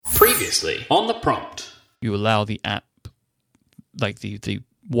Previously on the prompt. You allow the app, like the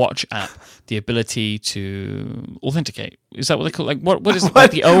watch app, the ability to authenticate. Is that what they call it? Like what is it? Like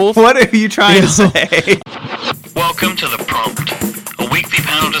the OAuth? What are you trying to say? Welcome to The Prompt, a weekly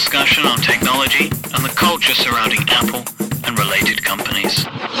panel discussion on technology and the culture surrounding Apple and related companies.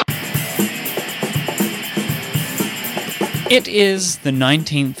 It is the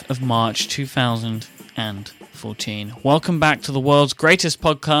 19th of March 2014. Welcome back to the world's greatest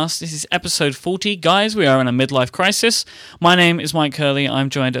podcast. This is episode 40. Guys, we are in a midlife crisis. My name is Myke Hurley. I'm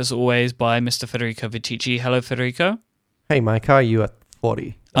joined as always by Mr. Federico Vitici. Hello, Federico. Hey, Myke, how are you at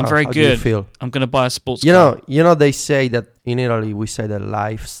 40? I'm very how good. Do you feel? I'm going to buy a sports car. You know, they say that in Italy, we say that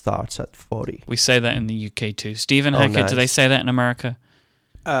life starts at 40. We say that in the UK too. Stephen, Hackett, nice. Do they say that in America?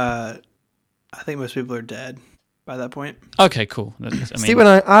 I think most people are dead by that point. Okay, cool. Stephen,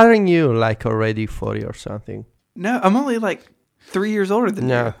 aren't you like already 40 or something? No, I'm only like 3 years older than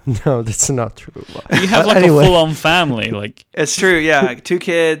you. No, that's not true. You have like anyway. a full-on family. Like It's true, yeah. 2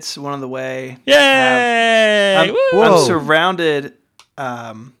 kids, one on the way. Yay! I'm surrounded.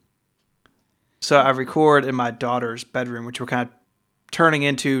 So I record in my daughter's bedroom, which we're kind of turning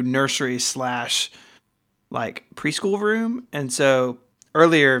into nursery / like preschool room. And so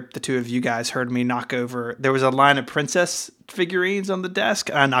earlier, the two of you guys heard me knock over. There was a line of princess figurines on the desk.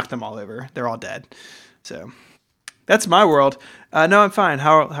 And I knocked them all over. They're all dead. So that's my world. No, I'm fine.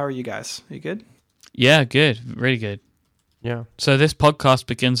 How are you guys? Are you good? Yeah, good. Really good. Yeah. So this podcast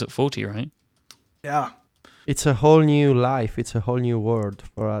begins at 40, right? Yeah. It's a whole new life. It's a whole new world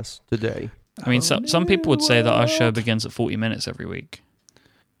for us today. I mean, some people would say that our show begins at 40 minutes every week.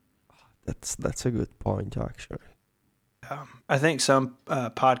 That's a good point, actually. I think some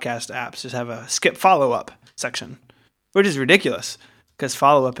podcast apps just have a skip follow-up section, which is ridiculous because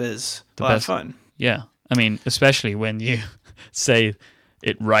follow-up is a lot of fun. Yeah. I mean, especially when you say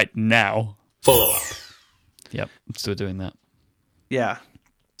it right now. Follow-up. Yep, I'm still doing that. Yeah.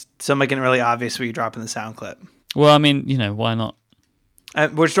 So making it really obvious when you drop in the sound clip. Well, I mean, why not?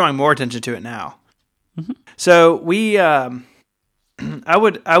 We're just drawing more attention to it now. Mm-hmm. So we, I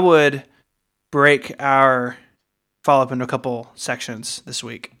would break our follow-up into a couple sections this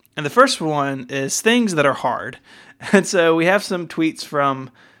week. And the first one is things that are hard. And so we have some tweets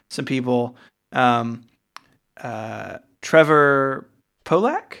from some people. Trevor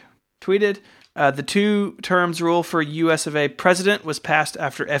Polak tweeted, the 2 terms rule for US of A president was passed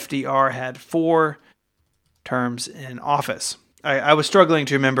after FDR had 4 terms in office. I was struggling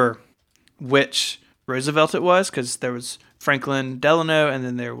to remember which Roosevelt it was because there was Franklin Delano and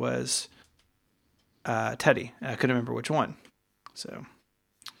then there was Teddy. I couldn't remember which one. So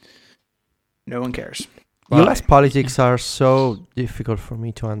no one cares. Right. US politics are so difficult for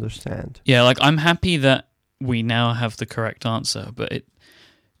me to understand. Yeah, like I'm happy that we now have the correct answer, but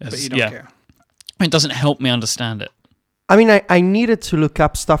But you don't care. It doesn't help me understand it. I mean, I needed to look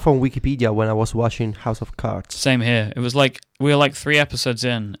up stuff on Wikipedia when I was watching House of Cards. Same here. It was like we were like 3 episodes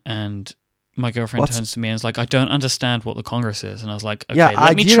in, and my girlfriend turns to me and is like, "I don't understand what the Congress is," and I was like, "Okay,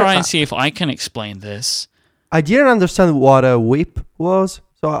 let me try and see if I can explain this." I didn't understand what a whip was,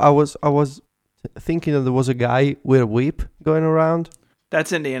 so I was thinking that there was a guy with a whip going around.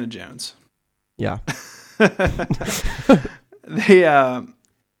 That's Indiana Jones. Yeah.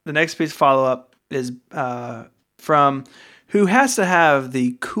 The next piece of follow-up is from who has to have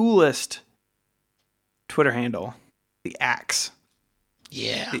the coolest Twitter handle, the Axe.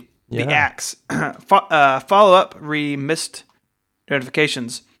 Yeah. The Axe. Follow-up, missed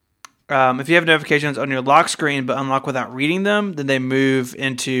notifications. If you have notifications on your lock screen but unlock without reading them, then they move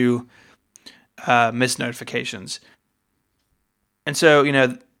into missed notifications. And so,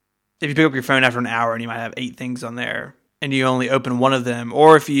 if you pick up your phone after an hour and you might have 8 things on there and you only open one of them,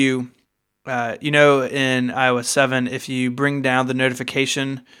 or if you, in iOS 7, if you bring down the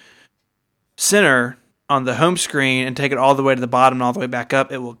notification center on the home screen and take it all the way to the bottom and all the way back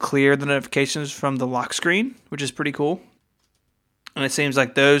up, it will clear the notifications from the lock screen, which is pretty cool. And it seems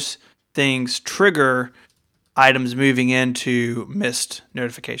like those things trigger items moving into missed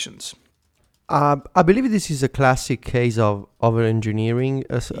notifications. I believe this is a classic case of over-engineering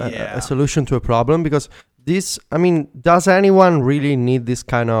a solution to a problem because does anyone really need this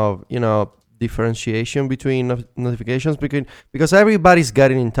kind of, differentiation between notifications? Because everybody's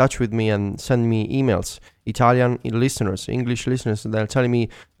getting in touch with me and sending me emails, Italian listeners, English listeners, and they're telling me,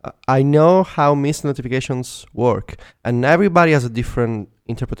 I know how missed notifications work, and everybody has a different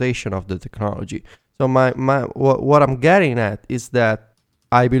interpretation of the technology. So what I'm getting at is that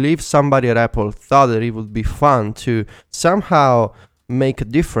I believe somebody at Apple thought that it would be fun to somehow make a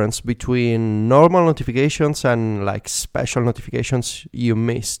difference between normal notifications and like special notifications you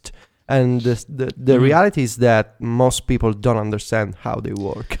missed. And the reality is that most people don't understand how they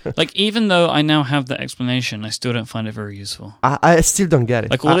work. Like, even though I now have the explanation, I still don't find it very useful. I still don't get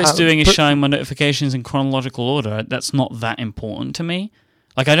it. Like, all it's doing is showing my notifications in chronological order. That's not that important to me.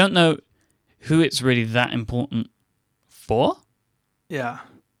 Like, I don't know who it's really that important for. Yeah.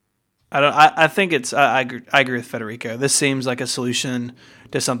 I think it's... I agree with Federico. This seems like a solution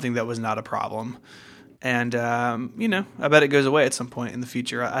to something that was not a problem. And, I bet it goes away at some point in the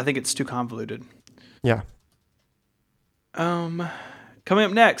future. I think it's too convoluted. Yeah. Coming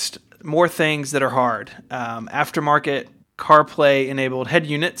up next, more things that are hard. Aftermarket CarPlay-enabled head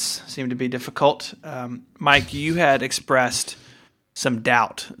units seem to be difficult. Myke, you had expressed some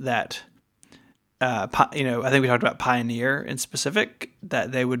doubt that, I think we talked about Pioneer in specific,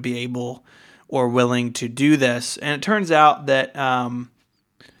 that they would be able or willing to do this. And it turns out that...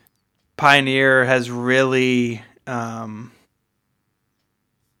 Pioneer has really kind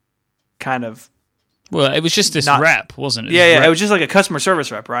of... Well, it was just this rep, wasn't it? Yeah, it was just like a customer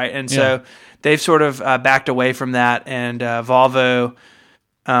service rep, right? And so they've sort of backed away from that, and Volvo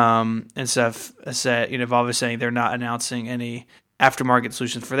and stuff said, Volvo's saying they're not announcing any aftermarket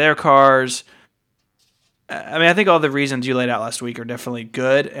solutions for their cars. I mean, I think all the reasons you laid out last week are definitely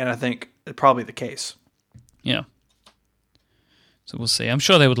good, and I think it's probably the case. Yeah. So we'll see. I'm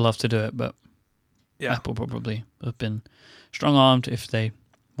sure they would love to do it, but yeah. Apple probably would have been strong-armed if they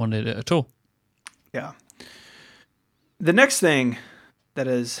wanted it at all. Yeah. The next thing that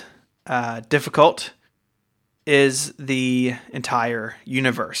is difficult is the entire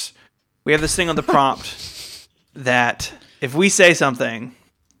universe. We have this thing on the prompt that if we say something,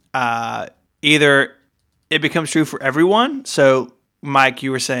 either it becomes true for everyone. So, Myke,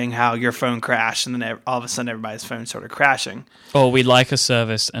 you were saying how your phone crashed, and then all of a sudden everybody's phone started crashing. Or we like a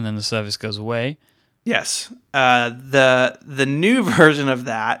service, and then the service goes away. Yes. The new version of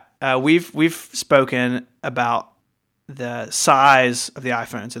that, we've spoken about the size of the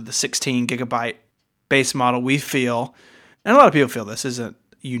iPhone, so the 16 gigabyte base model. We feel, and a lot of people feel this isn't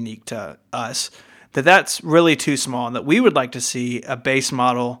unique to us, that's really too small, and that we would like to see a base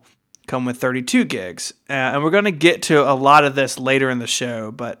model come with 32 gigs. And we're going to get to a lot of this later in the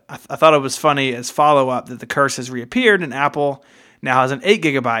show, but I thought it was funny as follow-up that the curse has reappeared and Apple now has an 8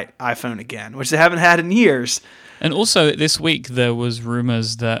 gigabyte iPhone again, which they haven't had in years. And also this week there was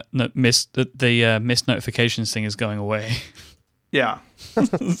rumors that the missed notifications thing is going away. Yeah.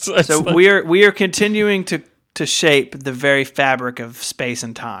 so we are continuing to shape the very fabric of space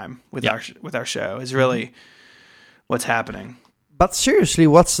and time with our show is really what's happening. But seriously,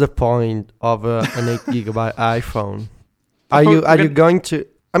 what's the point of an 8 gigabyte iPhone? Are you going to?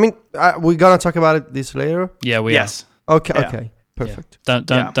 I mean, we're gonna talk about it this later. Yeah, we are. Okay, yeah. okay, perfect.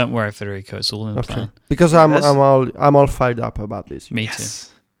 Yeah. Don't worry, Federico. It's all in the plan. Because I'm all fired up about this. Me too.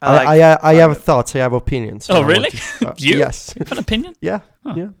 I have thoughts. I have opinions. Oh, really? You? Yes. You have an opinion? Yeah.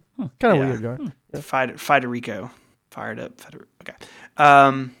 Oh. Yeah. Oh. Kind of weird, right? Yeah. Federico. Fired up. Okay.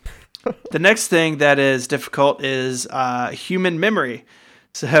 The next thing that is difficult is human memory.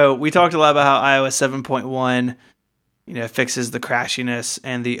 So we talked a lot about how iOS 7.1, fixes the crashiness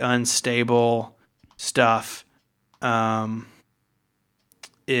and the unstable stuff.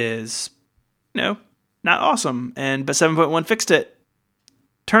 Is not awesome, but 7.1 fixed it.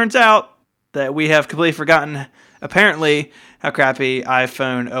 Turns out that we have completely forgotten, apparently, how crappy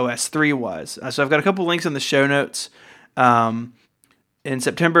iPhone OS 3 was. So I've got a couple links in the show notes. In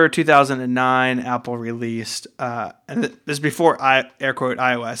September 2009, Apple released, and this is before air quote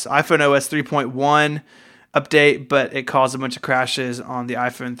iOS, iPhone OS 3.1 update, but it caused a bunch of crashes on the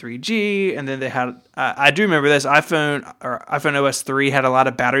iPhone 3G, and then they had, I do remember this, iPhone OS 3 had a lot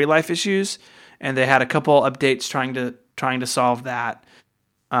of battery life issues, and they had a couple updates trying to solve that.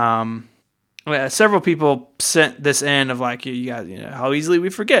 Several people sent this in of like, you guys, how easily we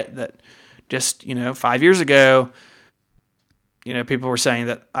forget that just, 5 years ago, people were saying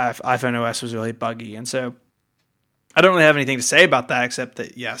that iPhone OS was really buggy. And so I don't really have anything to say about that except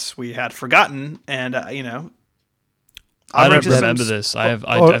that, yes, we had forgotten. And, I don't remember this. I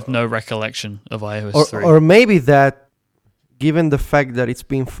have no recollection of iOS 3. Or maybe that, given the fact that it's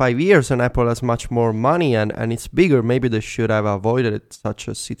been 5 years and Apple has much more money and it's bigger, maybe they should have avoided such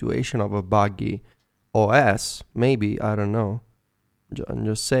a situation of a buggy OS. Maybe, I don't know. I'm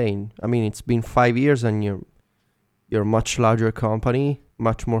just saying. I mean, it's been 5 years and you're a much larger company,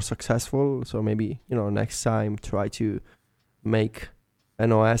 much more successful. So maybe, next time try to make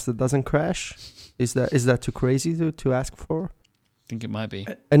an OS that doesn't crash. Is that too crazy to ask for? I think it might be.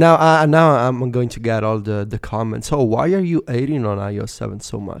 And now I'm going to get all the comments. Oh, why are you hating on iOS 7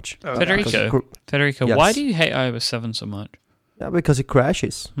 so much? Federico, yes. why do you hate iOS 7 so much? Yeah, because it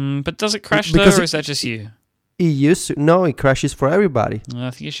crashes. But does it crash Because though, or is that just you? It used to. No, it crashes for everybody. No,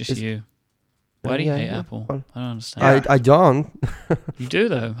 I think it's just you. Why do you hate Apple? Well, I don't understand. I don't. You do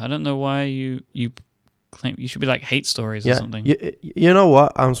though. I don't know why you claim you should be like hate stories or something. You know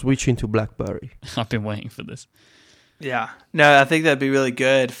what? I'm switching to BlackBerry. I've been waiting for this. Yeah. No, I think that'd be really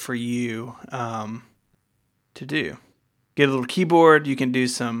good for you to do. Get a little keyboard. You can do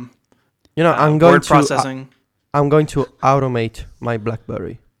some I'm going word to processing. I'm going to automate my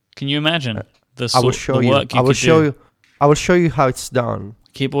BlackBerry. Can you imagine I will show you. I will show you how it's done.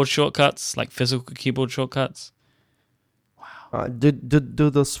 Keyboard shortcuts, like physical keyboard shortcuts. Wow. Do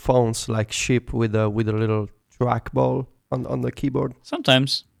those phones like ship with a little trackball on the keyboard?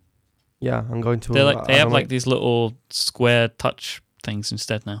 Sometimes. Yeah, I'm going to. They have like these little square touch things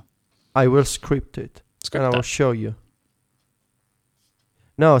instead now. I will script it, and I will show you.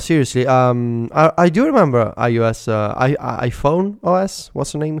 No, seriously. I do remember iOS, iPhone OS.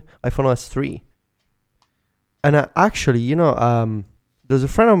 What's the name? iPhone OS 3. And actually, there's a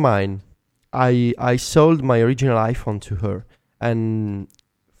friend of mine. I sold my original iPhone to her, and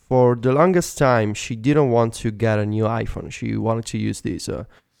for the longest time, she didn't want to get a new iPhone. She wanted to use this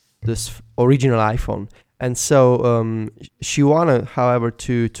original iPhone, and so she wanted, however,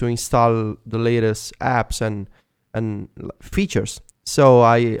 to install the latest apps and features. So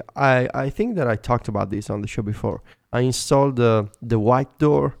I think that I talked about this on the show before. I installed the White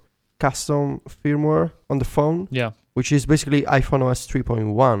Door custom firmware on the phone, which is basically iPhone OS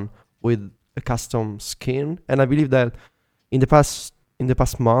 3.1 with a custom skin. And I believe that in the past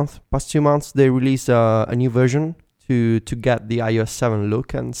 2 months, they released a new version to get the iOS 7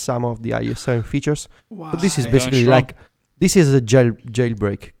 look and some of the iOS 7 features. Wow. But this is basically this is a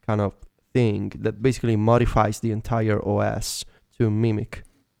jailbreak kind of thing that basically modifies the entire OS to mimic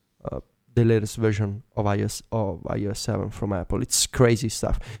the latest version of iOS 7 from Apple. It's crazy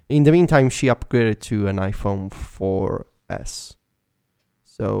stuff. In the meantime, she upgraded to an iPhone 4S.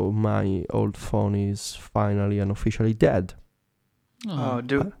 So my old phone is finally and officially dead.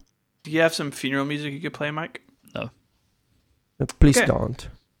 Do you have some funeral music you could play, Mike? No. Please don't.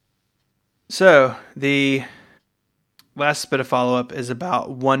 So the last bit of follow-up is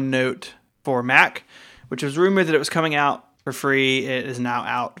about OneNote for Mac, which was rumored that it was coming out for free. It is now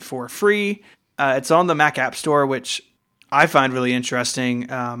out for free. It's on the Mac App Store, which I find really interesting.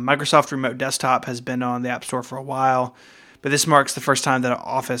 Microsoft Remote Desktop has been on the App Store for a while, but this marks the first time that an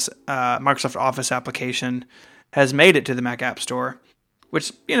Microsoft Office application has made it to the Mac App Store,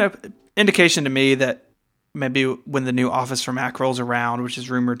 which, indication to me that maybe when the new Office for Mac rolls around, which is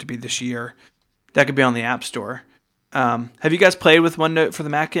rumored to be this year, that could be on the App Store. Have you guys played with OneNote for the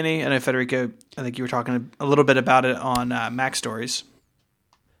Mac any? I know, Federico, I think you were talking a little bit about it on Mac Stories.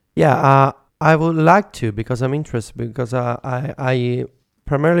 Yeah, I would like to, because I'm interested, because I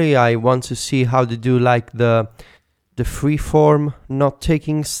primarily I want to see how to do like the free form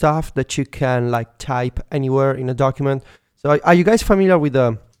note-taking stuff that you can like type anywhere in a document. So are you guys familiar with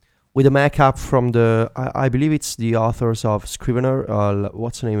the Mac app from I believe it's the authors of Scrivener,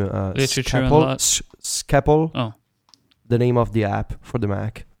 what's the name? Scapple. Oh. The name of the app for the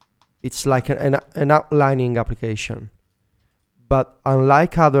Mac. It's like an outlining application. But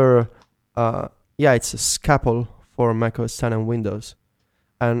unlike other, it's a Scapple for macOS 10 and Windows.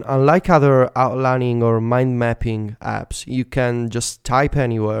 And unlike other outlining or mind mapping apps, you can just type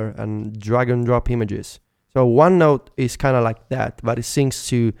anywhere and drag and drop images. So OneNote is kind of like that, but it syncs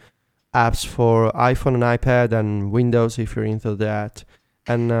to apps for iPhone and iPad and Windows if you're into that.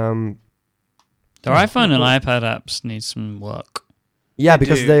 And their iPhone and iPad apps need some work. Yeah,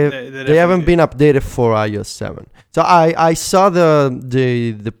 because they haven't been updated for iOS 7. So I saw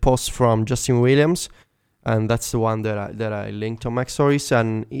the post from Justin Williams, and that's the one that I linked on Mac Stories,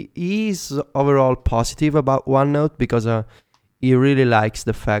 and he's overall positive about OneNote because he really likes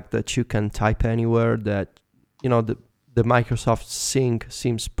the fact that you can type anywhere, that the Microsoft Sync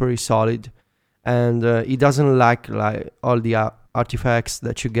seems pretty solid, and he doesn't like all the artifacts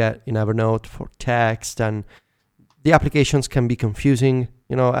that you get in Evernote for text, and the applications can be confusing,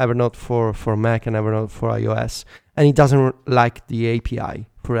 Evernote for Mac and Evernote for iOS, and he doesn't like the API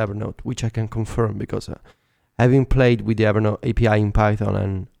for Evernote, which I can confirm because having played with the Evernote API in Python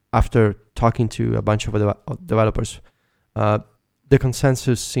and after talking to a bunch of developers, the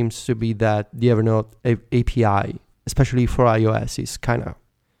consensus seems to be that the Evernote API, especially for iOS, is kind of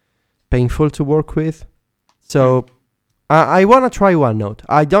painful to work with. So I want to try OneNote.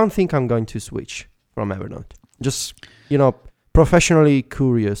 I don't think I'm going to switch from Evernote. Just, professionally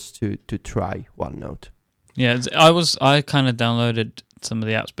curious to try OneNote. Yeah, I kind of downloaded some of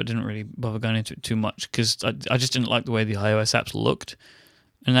the apps, but didn't really bother going into it too much because I just didn't like the way the iOS apps looked.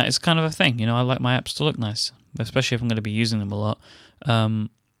 And that is kind of a thing, you know. I like my apps to look nice, especially if I'm going to be using them a lot.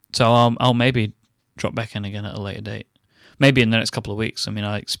 So I'll maybe drop back in again at a later date. Maybe in the next couple of weeks. I mean,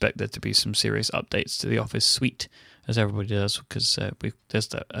 I expect there to be some serious updates to the Office suite, as everybody does, because there's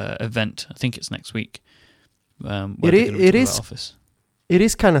that event. I think it's next week. It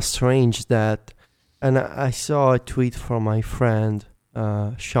is kind of strange that, and I saw a tweet from my friend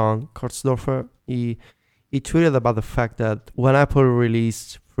Sean Kurzdorfer. He tweeted about the fact that when Apple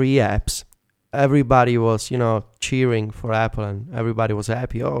released free apps, everybody was, cheering for Apple and everybody was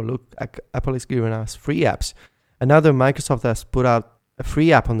happy. Oh, look, Apple is giving us free apps. And now that Microsoft has put out a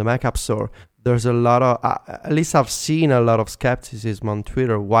free app on the Mac App Store, there's a lot of, at least I've seen a lot of skepticism on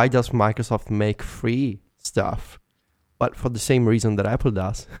Twitter. Why does Microsoft make free stuff? But for the same reason that Apple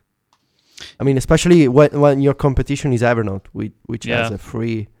does. I mean, especially when your competition is Evernote, which has a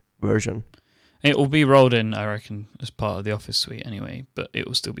free version. It will be rolled in, I reckon, as part of the Office suite anyway, but it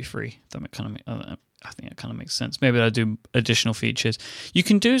will still be free. I think that kind of makes sense. Maybe they'll do additional features. You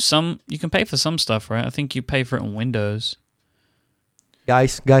can pay for some stuff, right? I think you pay for it on Windows.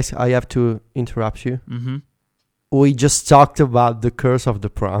 Guys, I have to interrupt you. Mm-hmm. We just talked about the curse of the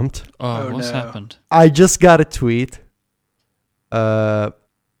prompt. Oh, what's happened? I just got a tweet.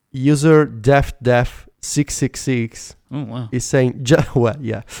 User defdef666 is saying,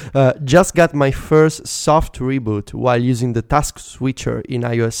 just got my first soft reboot while using the task switcher in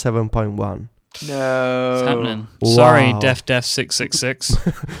iOS 7.1. No. What's happening? Wow. Sorry, defdef666.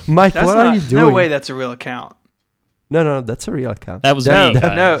 Myke, what are you doing? No way that's a real account. No, that's a real account. That was me,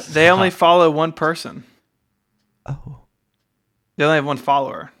 guys. No, they only follow one person. Oh. They only have one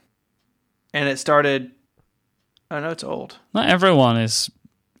follower. And it started... Oh, no, it's old. Not everyone is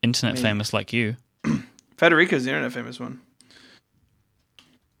internet famous like you. Federico's the internet famous one.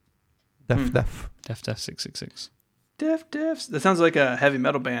 Defdef666. Defs. That sounds like a heavy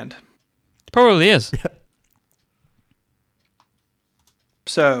metal band. Probably is.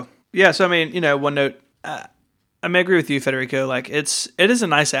 So I mean, OneNote. I may agree with you, Federico. Like, it is a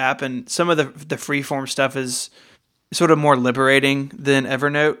nice app, and some of the freeform stuff is sort of more liberating than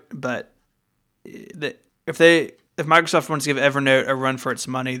Evernote. But if Microsoft wants to give Evernote a run for its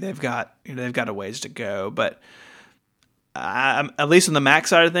money, they've got a ways to go. But at least on the Mac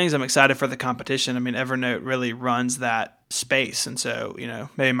side of things, I'm excited for the competition. I mean, Evernote really runs that space, and so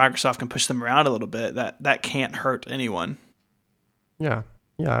maybe Microsoft can push them around a little bit. That can't hurt anyone. Yeah,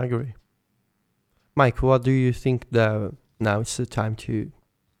 I agree. Myke, what do you think now is the time to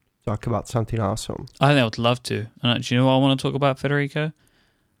talk about something awesome? I think I would love to. And do you know what I want to talk about, Federico?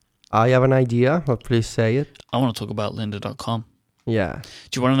 I have an idea, but please say it. I want to talk about lynda.com. Yeah.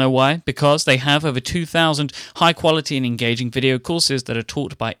 Do you want to know why? Because they have over 2,000 high-quality and engaging video courses that are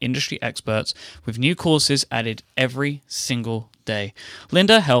taught by industry experts, with new courses added every single day.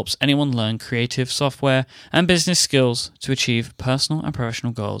 Lynda helps anyone learn creative software and business skills to achieve personal and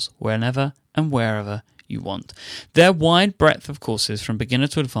professional goals whenever and wherever you want. Their wide breadth of courses from beginner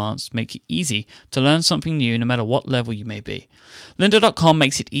to advanced make it easy to learn something new no matter what level you may be. Lynda.com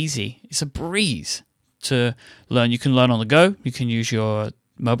makes it easy. It's a breeze to learn. You can learn on the go. You can use your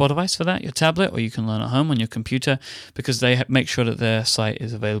mobile device for that, your tablet, or you can learn at home on your computer, because they make sure that their site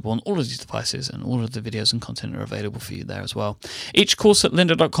is available on all of these devices, and all of the videos and content are available for you there as well. Each course at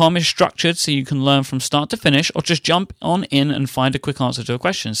lynda.com is structured so you can learn from start to finish, or just jump on in and find a quick answer to a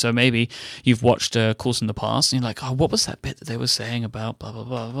question. So maybe you've watched a course in the past and you're like, oh, what was that bit that they were saying about blah, blah,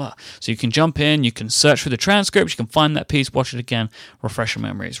 blah, blah. So you can jump in, you can search for the transcripts, you can find that piece, watch it again, refresh your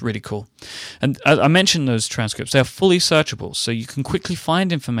memory. It's really cool. And I mentioned those transcripts. They're fully searchable, so you can quickly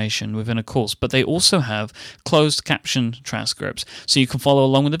find information within a course, but they also have closed caption transcripts, so you can follow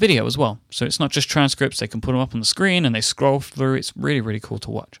along with the video as well. So it's not just transcripts, they can put them up on the screen and they scroll through. It's really, really cool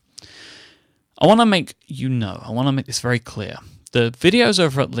to watch. I want to make this very clear. The videos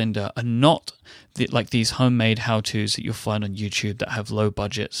over at Lynda are not like these homemade how-tos that you'll find on YouTube that have low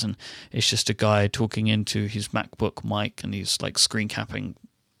budgets, and it's just a guy talking into his MacBook mic and he's like screen capping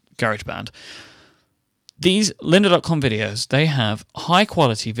GarageBand. These lynda.com videos, they have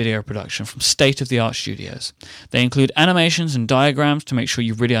high-quality video production from state-of-the-art studios. They include animations and diagrams to make sure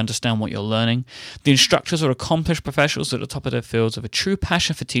you really understand what you're learning. The instructors are accomplished professionals at the top of their fields with a true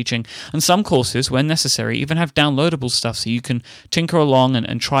passion for teaching, and some courses, when necessary, even have downloadable stuff so you can tinker along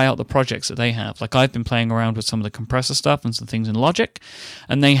and try out the projects that they have. Like, I've been playing around with some of the compressor stuff and some things in Logic,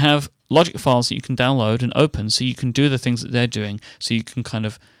 and they have Logic files that you can download and open so you can do the things that they're doing, so you can kind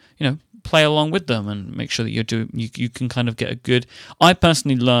of, play along with them and make sure that you can kind of get a good... I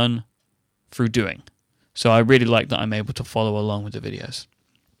personally learn through doing. So I really like that I'm able to follow along with the videos.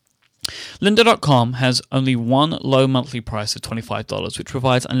 Lynda.com has only one low monthly price of $25, which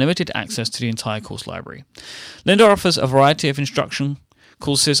provides unlimited access to the entire course library. Lynda offers a variety of instruction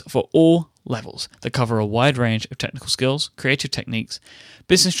courses for all levels that cover a wide range of technical skills, creative techniques,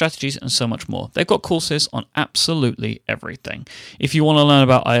 business strategies, and so much more. They've got courses on absolutely everything. If you want to learn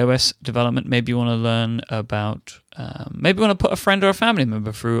about iOS development, maybe you want to learn about, maybe you want to put a friend or a family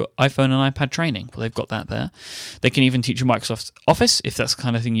member through iPhone and iPad training. Well, they've got that there. They can even teach you Microsoft Office if that's the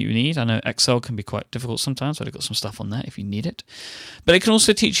kind of thing you need. I know Excel can be quite difficult sometimes, but they've got some stuff on there if you need it. But it can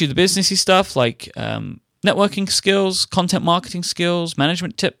also teach you the businessy stuff like networking skills, content marketing skills,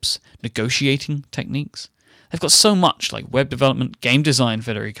 management tips, negotiating techniques. They've got so much, like web development, game design,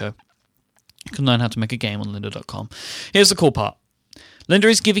 Federico. You can learn how to make a game on lynda.com. Here's the cool part. Lynda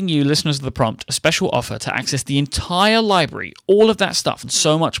is giving you, listeners of The Prompt, a special offer to access the entire library, all of that stuff and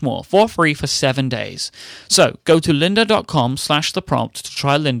so much more, for free for 7 days. So go to lynda.com/theprompt to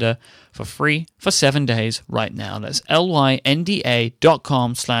try Lynda for free for 7 days right now. That's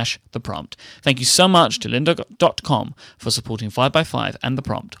lynda.com/theprompt. Thank you so much to lynda.com for supporting 5x5 and The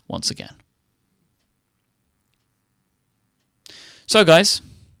Prompt once again. So guys.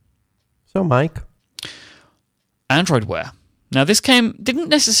 So Myke. Android Wear. Now this didn't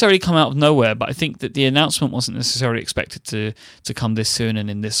necessarily come out of nowhere, but I think that the announcement wasn't necessarily expected to come this soon and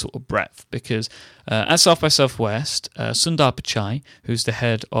in this sort of breadth, because at South by Southwest, Sundar Pichai, who's the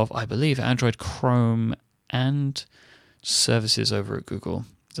head of, I believe, Android, Chrome, and services over at Google,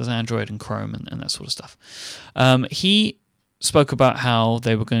 does Android and Chrome and that sort of stuff, he spoke about how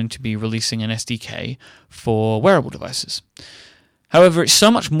they were going to be releasing an SDK for wearable devices. However, it's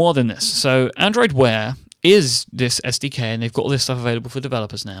so much more than this. So Android Wear is this SDK, and they've got all this stuff available for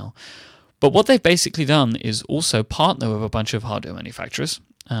developers now. But what they've basically done is also partner with a bunch of hardware manufacturers.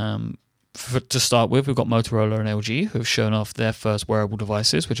 To start with, we've got Motorola and LG, who have shown off their first wearable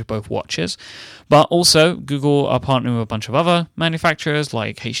devices, which are both watches. But also, Google are partnering with a bunch of other manufacturers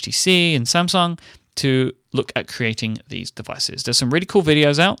like HTC and Samsung to look at creating these devices. There's some really cool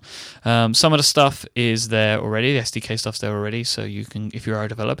videos out. Some of the stuff is there already. The SDK stuff's there already, so you can, if you're a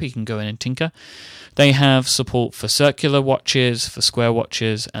developer, you can go in and tinker. They have support for circular watches, for square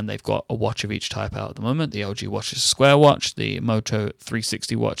watches, and they've got a watch of each type out at the moment. The LG watch is a square watch. The Moto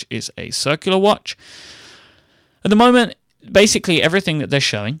 360 watch is a circular watch. At the moment, basically everything that they're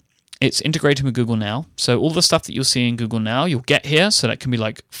showing, it's integrated with Google Now. So all the stuff that you'll see in Google Now, you'll get here. So that can be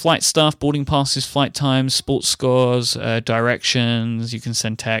like flight stuff, boarding passes, flight times, sports scores, directions. You can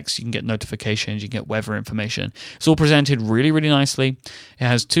send text, you can get notifications, you can get weather information. It's all presented really, really nicely. It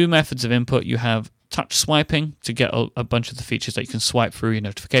has two methods of input. You have touch swiping to get a bunch of the features that you can swipe through your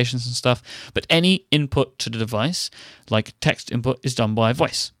notifications and stuff. But any input to the device, like text input, is done by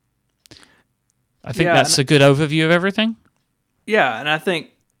voice. I think that's a good overview of everything. Yeah, and I think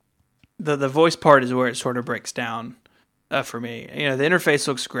the voice part is where it sort of breaks down for me. You know, the interface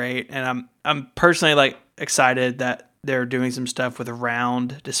looks great, and I'm personally like excited that they're doing some stuff with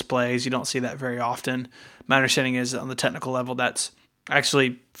round displays. You don't see that very often. My understanding is on the technical level that's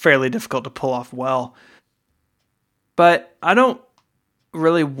actually fairly difficult to pull off well. But I don't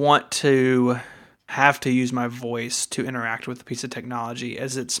really want to have to use my voice to interact with a piece of technology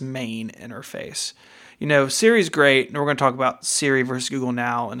as its main interface. You know, Siri's great, and we're going to talk about Siri versus Google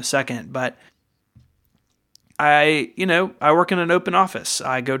Now in a second, but I work in an open office.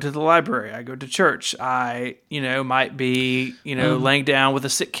 I go to the library. I go to church. I, might be, laying down with a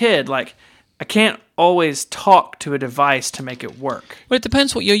sick kid. Like, I can't always talk to a device to make it work. Well, it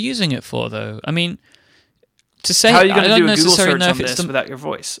depends what you're using it for, though. I mean, to say... How are you going to do a Google search on this without your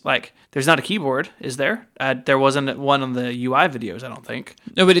voice? Like, there's not a keyboard, is there? There wasn't one on the UI videos, I don't think.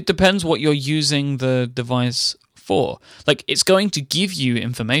 No, but it depends what you're using the device for. Like, it's going to give you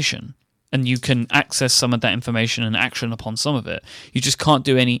information, and you can access some of that information and action upon some of it. You just can't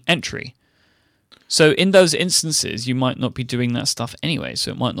do any entry. So in those instances, you might not be doing that stuff anyway,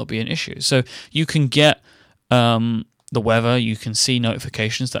 so it might not be an issue. So you can get the weather, you can see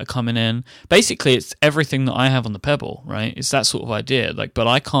notifications that are coming in. Basically, it's everything that I have on the Pebble, right? It's that sort of idea. Like, but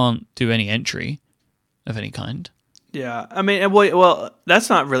I can't do any entry of any kind. Yeah, I mean, well, that's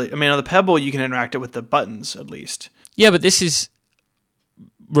not really... I mean, on the Pebble, you can interact it with the buttons, at least. Yeah, but this is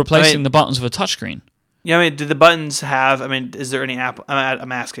replacing the buttons with a touchscreen. Yeah, I mean, do the buttons have... I mean, is there any app...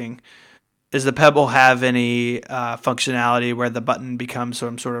 I'm asking... Does the Pebble have any functionality where the button becomes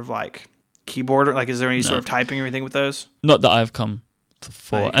some sort of like keyboard? Or like, is there any sort of typing or anything with those? Not that I've come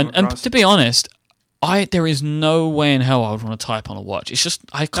for. And to be honest, there is no way in hell I would want to type on a watch. It's just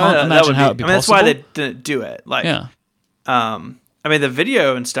I can't imagine how it'd be possible. That's why they didn't do it. Like, yeah. I mean, the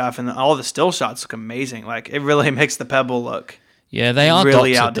video and stuff and all the still shots look amazing. Like, it really makes the Pebble look they are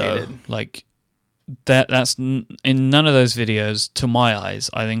really doctored, outdated. Though. Like, that's in none of those videos, to my eyes,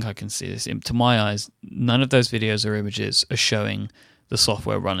 I think I can see this. To my eyes, none of those videos or images are showing the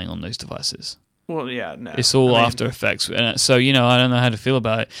software running on those devices. Well, yeah, no. It's all After Effects. So, I don't know how to feel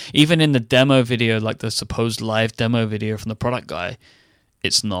about it. Even in the demo video, like the supposed live demo video from the product guy,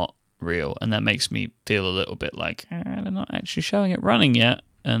 it's not real. And that makes me feel a little bit like, they're not actually showing it running yet.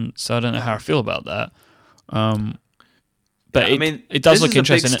 And so I don't know how I feel about that. But it does look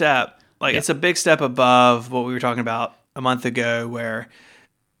interesting. Big step. Like, it's a big step above what we were talking about a month ago where,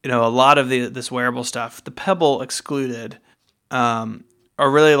 a lot of this wearable stuff, the Pebble excluded, are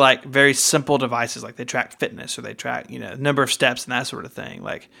really like very simple devices. Like, they track fitness or they track, number of steps and that sort of thing.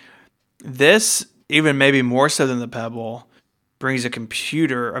 Like, this, even maybe more so than the Pebble, brings a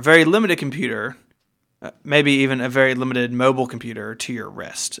very limited computer, maybe even a very limited mobile computer to your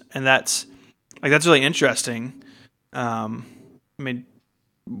wrist. And that's really interesting. I mean,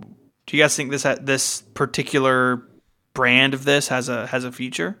 do you guys think this particular brand of this has a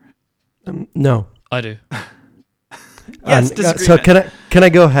future? No, I do. Yes, so can I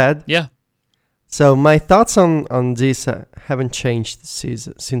go ahead? Yeah. So my thoughts on this haven't changed since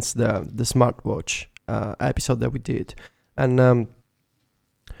the smartwatch episode that we did, and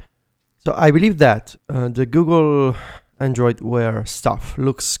so I believe that the Google Android Wear stuff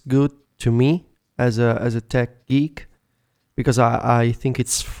looks good to me as a tech geek, because I think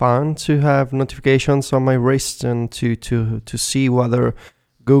it's fun to have notifications on my wrist and to see whether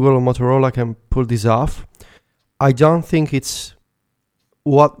Google or Motorola can pull this off. I don't think it's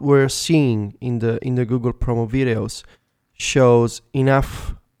what we're seeing in the Google promo videos shows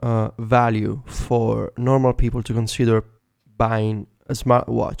enough value for normal people to consider buying a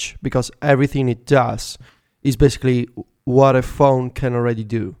smartwatch, because everything it does is basically what a phone can already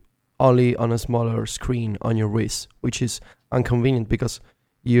do, only on a smaller screen on your wrist, which is inconvenient because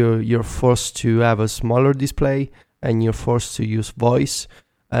you're forced to have a smaller display and you're forced to use voice.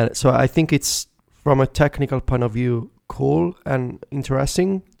 So I think it's, from a technical point of view, cool and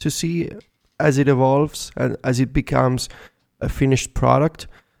interesting to see as it evolves and as it becomes a finished product.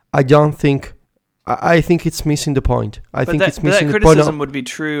 I think it's missing the point. I think it's missing the point. That criticism would be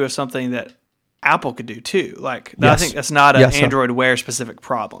true of something that Apple could do too. Like, I think that's not an Android Wear specific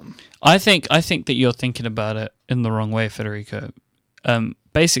problem. I think that you're thinking about it in the wrong way, Federico.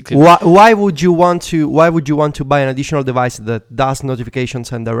 Basically, why would you want to buy an additional device that does notifications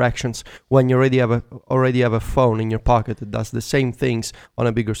and directions when you already have a phone in your pocket that does the same things on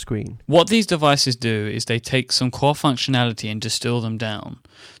a bigger screen? What these devices do is they take some core functionality and distill them down.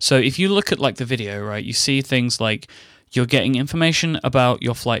 So if you look at like the video, right, you see things like you're getting information about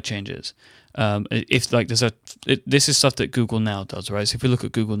your flight changes. If like this is stuff that Google Now does, right? So if we look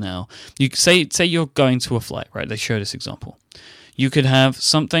at Google Now, you say you're going to a flight, right? They show this example. You could have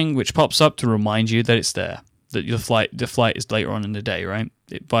something which pops up to remind you that it's there, that the flight is later on in the day, right?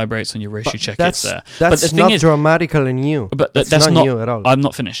 It vibrates on your wrist, you check it's there. That's not dramatically new. But that's not new at all. I'm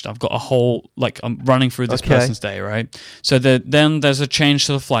not finished. I've got a whole, I'm running through this person's day, right? So then there's a change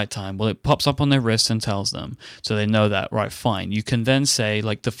to the flight time. Well, it pops up on their wrist and tells them. So they know that, right, fine. You can then say,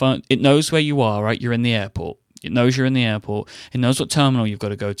 like, the phone, it knows where you are, right? You're in the airport. It knows you're in the airport. It knows what terminal you've got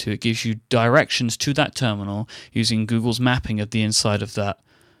to go to. It gives you directions to that terminal using Google's mapping of the inside of that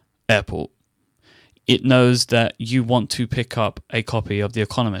airport. It knows that you want to pick up a copy of The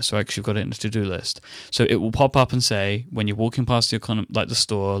Economist, right? Because you've got it in the to-do list. So it will pop up and say, when you're walking past the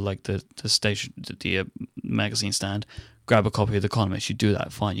store, like the station, the magazine stand, grab a copy of The Economist. You do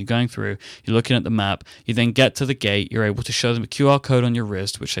that, fine. You're going through, you're looking at the map, you then get to the gate, you're able to show them a QR code on your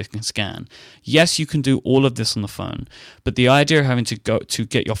wrist, which they can scan. Yes, you can do all of this on the phone, but the idea of having to go to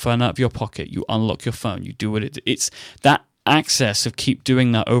get your phone out of your pocket, you unlock your phone, you do it's that access of keep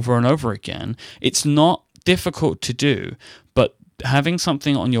doing that over and over again. It's not difficult to do, but having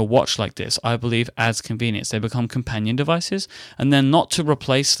something on your watch like this, I believe, adds convenience. They become companion devices, and they're not to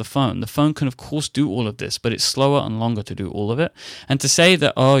replace the phone. The phone can, of course, do all of this, but it's slower and longer to do all of it. And to say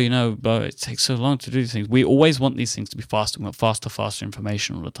that, it takes so long to do these things, we always want these things to be faster. We want faster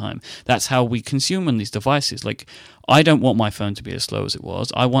information all the time. That's how we consume on these devices. Like, I don't want my phone to be as slow as it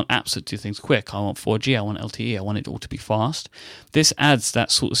was. I want apps that do things quick. I want 4G, I want LTE, I want it all to be fast. This adds that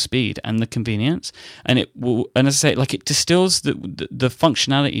sort of speed and the convenience, and it will, and as I say, like, it distills the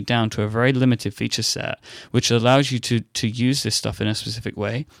functionality down to a very limited feature set, which allows you to use this stuff in a specific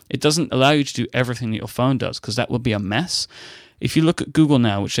way. It doesn't allow you to do everything that your phone does, because that would be a mess. if you look at Google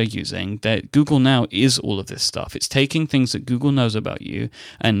Now, which they're using, Google Now is all of this stuff. It's taking things that Google knows about you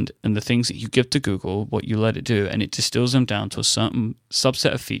and the things that you give to Google, what you let it do, and it distills them down to a certain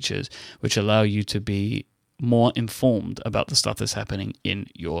subset of features which allow you to be more informed about the stuff that's happening in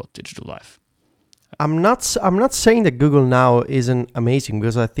your digital life. I'm not saying that Google Now isn't amazing,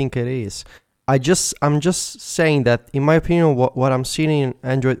 because I think it is. I'm just saying that, in my opinion, what I'm seeing in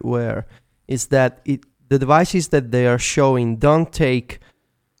Android Wear is that the devices that they are showing don't take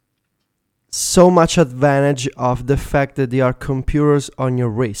so much advantage of the fact that they are computers on your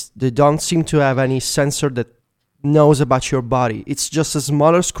wrist. They don't seem to have any sensor that knows about your body. It's just a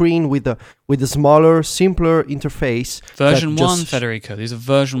smaller screen with a smaller, simpler interface. Version 1, Federico. These are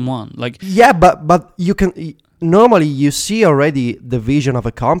version 1. Yeah, but you can... Normally, you see already the vision of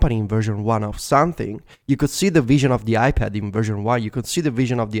a company in version 1 of something. You could see the vision of the iPad in version 1. You could see the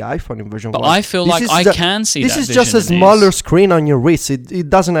vision of the iPhone in version 1. But I feel like I can see that vision. This is just a smaller screen on your wrist.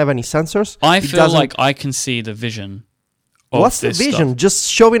 It doesn't have any sensors. I feel like I can see the vision of What's the vision? Stuff. Just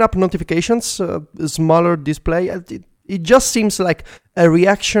showing up notifications, a smaller display? It just seems like a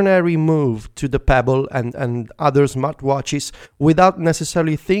reactionary move to the Pebble and other smartwatches without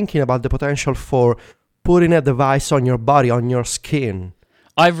necessarily thinking about the potential for putting a device on your body, on your skin.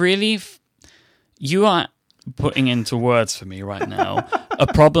 You are putting into words for me right now a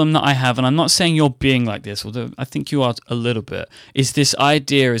problem that I have, and I'm not saying you're being like this, although I think you are a little bit, is this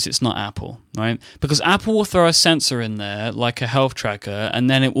idea is it's not Apple, right? Because Apple will throw a sensor in there, like a health tracker, and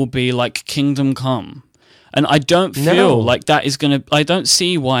then it will be like Kingdom Come. And I don't feel like that is going to... I don't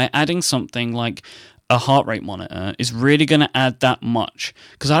see why adding something like a heart rate monitor is really going to add that much,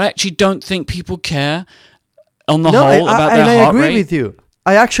 because I actually don't think people care on the whole about their heart rate. I agree with you.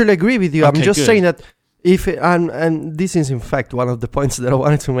 I actually agree with you. Okay, I'm just good. saying that and this is in fact one of the points that I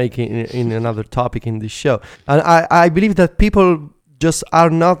wanted to make in another topic in this show. And I believe that people just are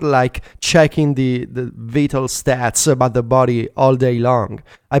not like checking the vital stats about the body all day long.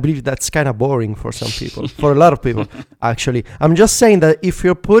 I believe that's kind of boring for some people, for a lot of people, actually. I'm just saying that if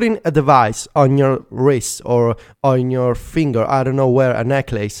you're putting a device on your wrist or on your finger, I don't know where, a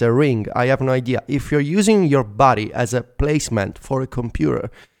necklace, a ring, I have no idea. If you're using your body as a placement for a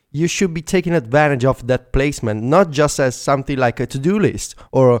computer, you should be taking advantage of that placement, not just as something like a to-do list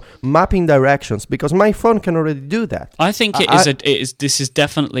or mapping directions, because my phone can already do that. I think this is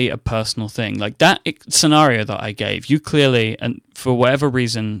definitely a personal thing. Like that scenario that I gave, you clearly, and for whatever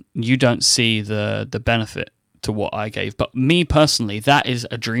reason, you don't see the benefit to what I gave. But me personally, that is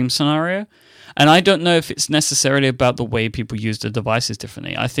a dream scenario. And I don't know if it's necessarily about the way people use the devices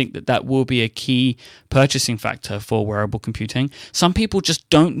differently. I think that will be a key purchasing factor for wearable computing. Some people just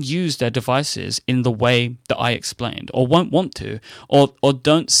don't use their devices in the way that I explained, or won't want to, or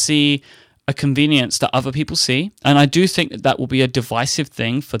don't see a convenience that other people see. And I do think that will be a divisive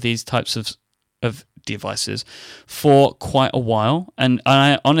thing for these types of devices for quite a while. And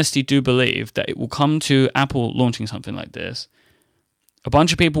I honestly do believe that it will come to Apple launching something like this. A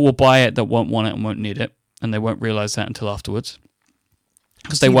bunch of people will buy it that won't want it and won't need it, and they won't realize that until afterwards,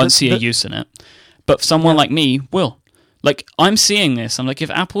 because they won't see a use in it. But someone like me will. Like, I'm seeing this. I'm like,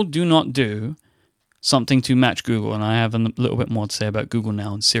 if Apple do not do something to match Google, and I have a little bit more to say about Google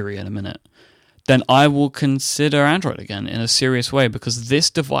Now and Siri in a minute, then I will consider Android again in a serious way, because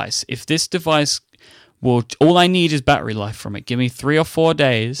this device, if this device will... All I need is battery life from it. Give me 3 or 4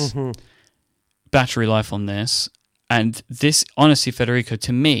 days battery life on this. And this, honestly, Federico,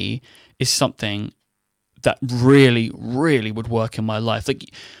 to me, is something that really, really would work in my life.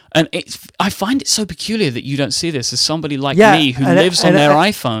 And I find it so peculiar that you don't see this as somebody like me who lives on their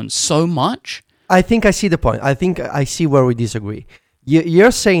iPhone so much. I think I see the point. I think I see where we disagree.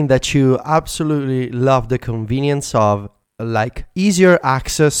 You're saying that you absolutely love the convenience of like easier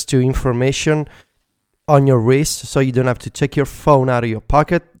access to information on your wrist, so you don't have to take your phone out of your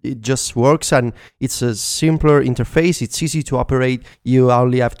pocket. It just works, and it's a simpler interface. It's easy to operate. You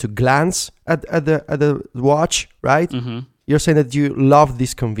only have to glance at the watch, right? Mm-hmm. You're saying that you love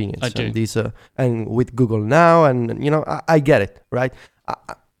this convenience. I do. And with Google Now, and I get it, right?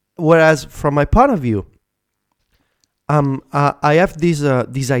 Whereas from my point of view, I have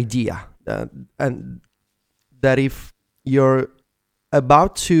this idea and that if you're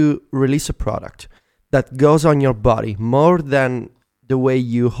about to release a product that goes on your body more than the way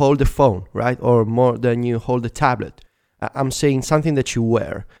you hold the phone, right? Or more than you hold the tablet. I'm saying something that you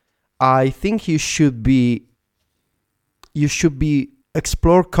wear. I think you should be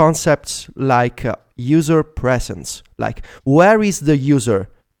explore concepts like user presence. Like, where is the user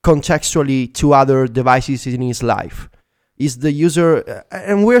contextually to other devices in his life? Is the user,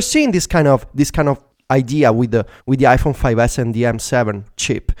 and we're seeing this kind of idea with the iPhone 5s and the M7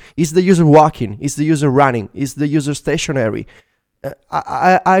 chip? Is the user walking? Is the user running? Is the user stationary?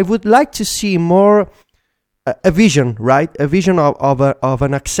 I would like to see more a vision, right? A vision of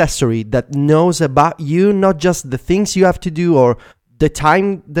an accessory that knows about you, not just the things you have to do or the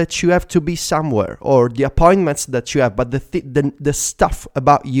time that you have to be somewhere or the appointments that you have, but the stuff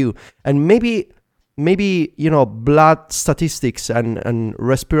about you. And maybe blood statistics and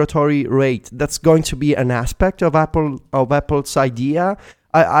respiratory rate, that's going to be an aspect of Apple's idea.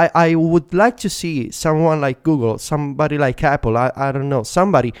 I would like to see someone like Google, somebody like Apple, I don't know,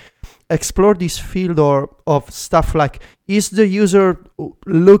 somebody explore this field of stuff like, is the user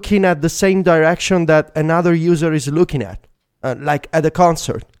looking at the same direction that another user is looking at? Like at a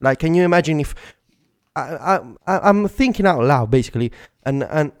concert. Like, can you imagine if... I'm thinking out loud, basically, and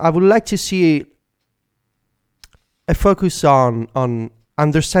I would like to see a focus on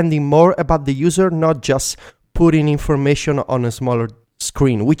understanding more about the user, not just putting information on a smaller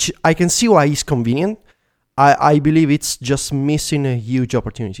screen, which I can see why is convenient. I believe it's just missing a huge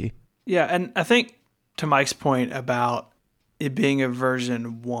opportunity. Yeah, and I think to Mike's point about it being a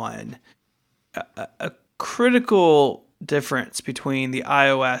version 1, a critical difference between the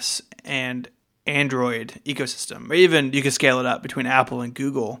iOS and Android ecosystem, or even you can scale it up between Apple and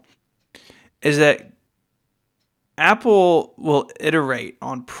Google, is that Apple will iterate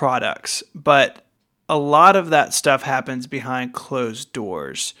on products, but a lot of that stuff happens behind closed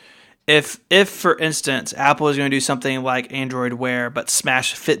doors. If for instance, Apple is going to do something like Android Wear, but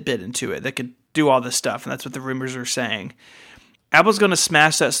smash Fitbit into it, that could do all this stuff, and that's what the rumors are saying. Apple's going to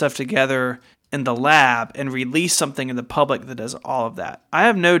smash that stuff together in the lab and release something in the public that does all of that. I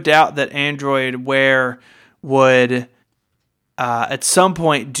have no doubt that Android Wear would at some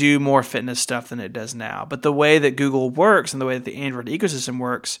point do more fitness stuff than it does now. But the way that Google works and the way that the Android ecosystem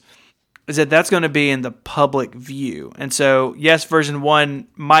works is that that's going to be in the public view. And so, yes, version 1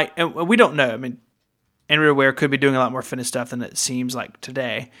 might, and we don't know. I mean, Android Wear could be doing a lot more fitness stuff than it seems like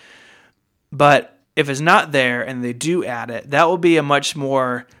today. But if it's not there and they do add it, that will be a much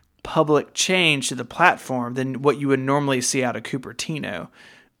more public change to the platform than what you would normally see out of Cupertino.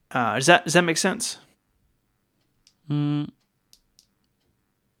 Does that make sense? I'm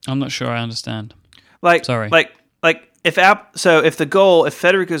not sure I understand. Sorry. If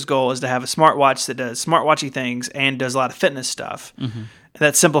Federico's goal is to have a smartwatch that does smartwatchy things and does a lot of fitness stuff,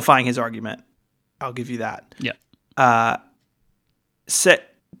 that's simplifying his argument. I'll give you that. Yeah.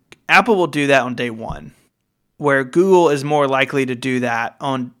 Apple will do that on day 1, where Google is more likely to do that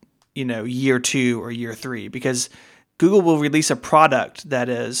on year 2 or year 3, because Google will release a product that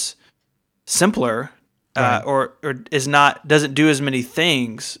is simpler, right, or doesn't do as many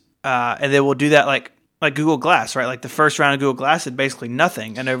things, and they will do that like Google Glass, right? Like the first round of Google Glass did basically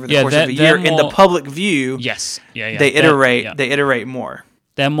nothing, and over the course of a year, in the public view, they iterate more.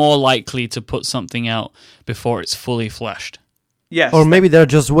 They're more likely to put something out before it's fully fleshed. Yes, or maybe they're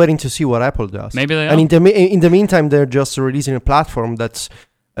just waiting to see what Apple does. Maybe they are. And in the meantime, they're just releasing a platform that's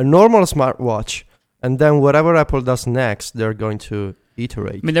a normal smartwatch, and then whatever Apple does next, they're going to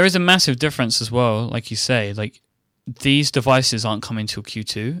iterate. I mean, there is a massive difference as well, like you say. Like, these devices aren't coming till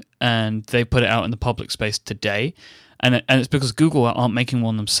Q2, and they put it out in the public space today, and it's because Google aren't making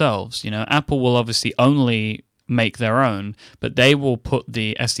one themselves. Apple will obviously only make their own, but they will put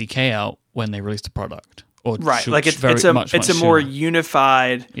the SDK out when they release the product. Or right, like it's a more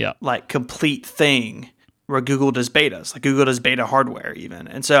unified, like complete thing where Google does betas, like Google does beta hardware even.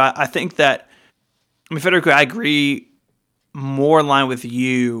 And so I think that, Federico, I agree more in line with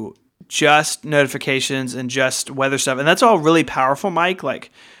you, just notifications and just weather stuff. And that's all really powerful, Mike. Like,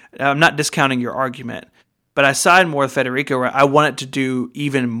 I'm not discounting your argument, but I side more with Federico where I want it to do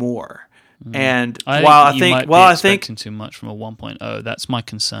even more. And I think too much from a 1.0, that's my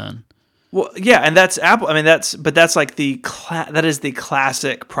concern. Well, yeah, and that's Apple. That's like that is the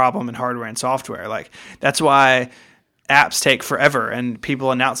classic problem in hardware and software. Like, that's why apps take forever and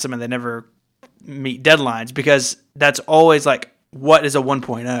people announce them and they never meet deadlines, because that's always like, what is a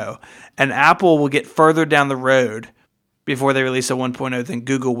 1.0? And Apple will get further down the road before they release a 1.0 than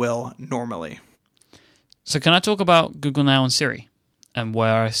Google will normally. So can I talk about Google Now and Siri and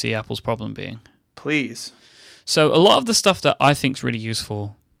where I see Apple's problem being? Please. So a lot of the stuff that I think is really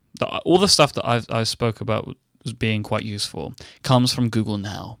useful, all the stuff that I spoke about as being quite useful, comes from Google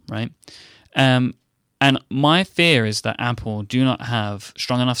Now, right? And my fear is that Apple do not have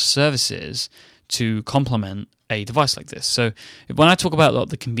strong enough services to complement a device like this. So when I talk about a lot of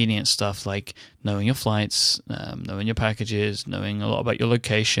the convenient stuff, like knowing your flights, knowing your packages, knowing a lot about your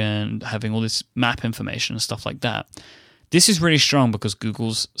location, having all this map information and stuff like that, this is really strong because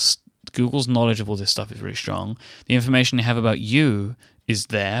Google's Google's knowledge of all this stuff is really strong. The information they have about you is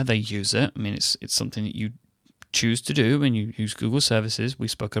there. They use it. I mean, it's something that you choose to do when you use Google services. We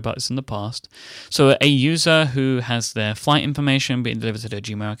spoke about this in the past. So a user who has their flight information being delivered to their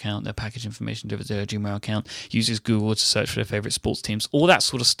Gmail account, their package information delivered to their Gmail account, uses Google to search for their favorite sports teams, all that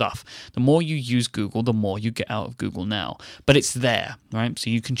sort of stuff. The more you use Google, the more you get out of Google now. But it's there, right? So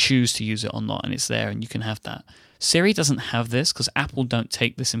you can choose to use it or not, and it's there, and you can have that. Siri doesn't have this because Apple don't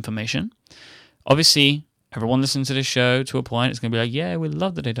take this information. Obviously, everyone listening to this show, to a point, is going to be like, yeah, we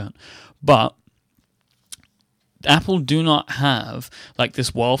love that they don't. But Apple do not have like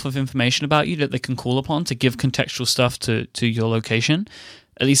this wealth of information about you that they can call upon to give contextual stuff to your location.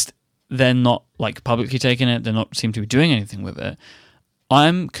 At least they're not like publicly taking it. They're not seem to be doing anything with it.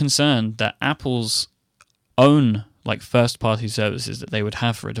 I'm concerned that Apple's own like first-party services that they would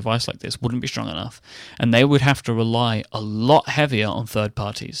have for a device like this wouldn't be strong enough, and they would have to rely a lot heavier on third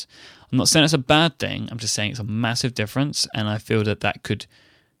parties. I'm not saying it's a bad thing. I'm just saying it's a massive difference, and I feel that could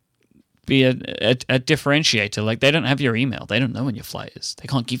be a differentiator. Like, they don't have your email. They don't know when your flight is. They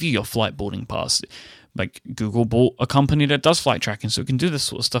can't give you your flight boarding pass. Like, Google bought a company that does flight tracking, so it can do this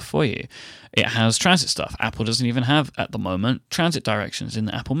sort of stuff for you. It has transit stuff. Apple doesn't even have, at the moment, transit directions in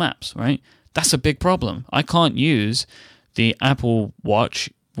the Apple Maps, right? That's a big problem. I can't use the Apple Watch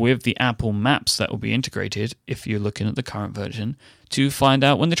with the Apple Maps that will be integrated, if you're looking at the current version, to find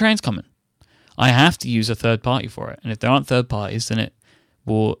out when the train's coming. I have to use a third party for it. And if there aren't third parties, then it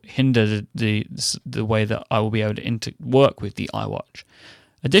will hinder the way that I will be able to work with the iWatch.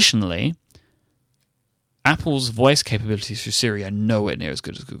 Additionally, Apple's voice capabilities through Siri are nowhere near as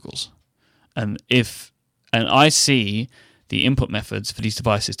good as Google's. And I see the input methods for these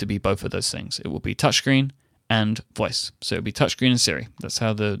devices to be both of those things. It will be touchscreen and voice. So it'll be touchscreen and Siri. That's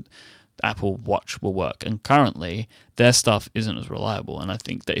how the Apple Watch will work. And currently, their stuff isn't as reliable. And I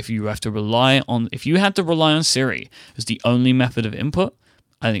think that if you had to rely on Siri as the only method of input,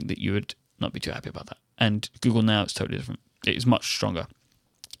 I think that you would not be too happy about that. And Google Now is totally different. It is much stronger.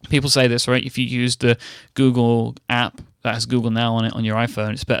 People say this, right? If you use the Google app that has Google Now on it on your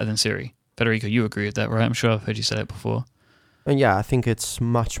iPhone, it's better than Siri. Federico, you agree with that, right? I'm sure I've heard you say it before. And yeah, I think it's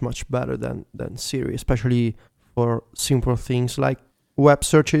much, much better than Siri, especially for simple things like web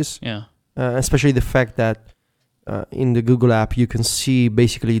searches. Yeah. Especially the fact that in the Google app you can see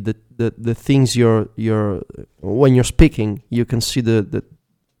basically the things you're when you're speaking, you can see the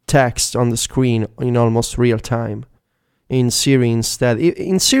text on the screen in almost real time. In Siri instead,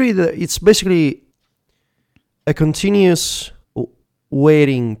 in Siri it's basically a continuous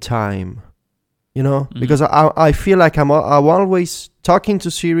waiting time. You know, because I feel like I'm always talking to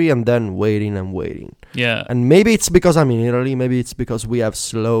Siri and then waiting. Yeah. And maybe it's because I'm in Italy. Maybe it's because we have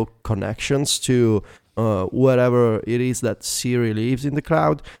slow connections to whatever it is that Siri lives in the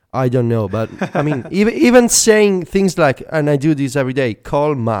cloud. I don't know. But I mean, even saying things like, and I do this every day,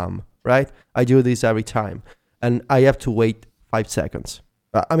 call mom, right? I do this every time. And I have to wait 5 seconds.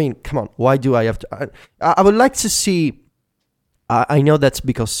 I mean, come on. Why do I have to? I would like to see. I know that's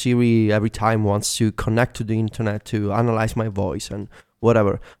because Siri every time wants to connect to the internet to analyze my voice and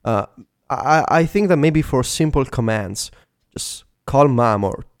whatever. I think that maybe for simple commands, just call mom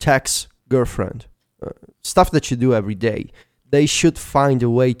or text girlfriend, stuff that you do every day, they should find a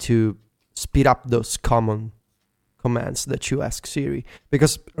way to speed up those common commands that you ask Siri.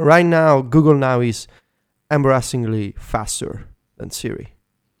 Because right now, Google Now is embarrassingly faster than Siri.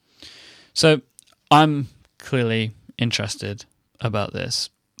 So I'm clearly interested about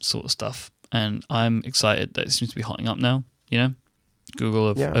this sort of stuff, and I'm excited that it seems to be hotting up now. You know,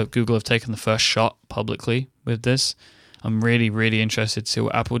 Google have taken the first shot publicly with this. I'm really, really interested to see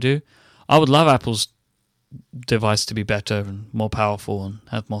what Apple do. I would love Apple's device to be better and more powerful and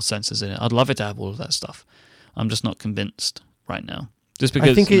have more sensors in it. I'd love it to have all of that stuff. I'm just not convinced right now. Just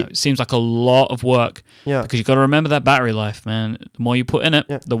because it seems like a lot of work. Yeah. Because you've got to remember that battery life, man. The more you put in it,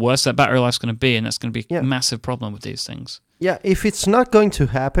 the worse that battery life's going to be, and that's going to be a massive problem with these things. Yeah, if it's not going to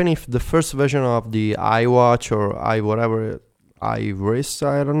happen, if the first version of the iWatch or iWrist,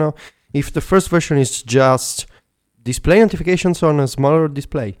 I don't know, if the first version is just display notifications on a smaller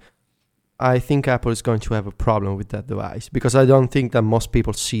display, I think Apple is going to have a problem with that device, because I don't think that most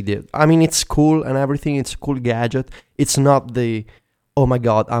people see it. I mean, it's cool and everything, it's a cool gadget. It's not the, oh my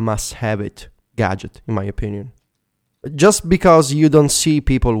God, I must have it gadget, in my opinion. Just because you don't see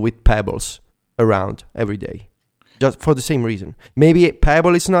people with Pebbles around every day. Just for the same reason. Maybe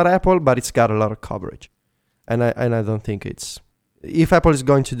Pebble is not Apple, but it's got a lot of coverage. And I don't think it's... If Apple is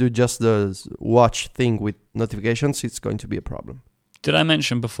going to do just the watch thing with notifications, it's going to be a problem. Did I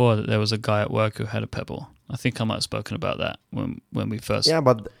mention before that there was a guy at work who had a Pebble? I think I might have spoken about that when we first. Yeah,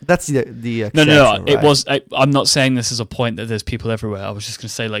 but that's the exception, No. right? It was. I'm not saying this is a point that there's people everywhere. I was just going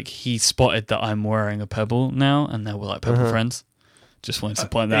to say, like, he spotted that I'm wearing a Pebble now, and they were like Pebble friends. Just wanted to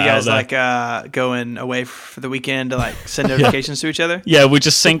point that out. You guys like going away for the weekend to like send notifications to each other? Yeah, we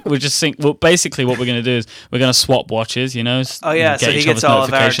just sync. Well, basically, what we're going to do is we're going to swap watches. You know. Oh yeah, so he gets all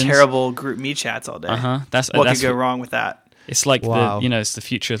of our terrible group me chats all day. What could go wrong with that? It's like it's the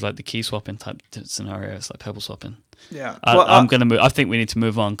future of like the key swapping type scenario. It's like Pebble swapping. Yeah, I'm gonna move. I think we need to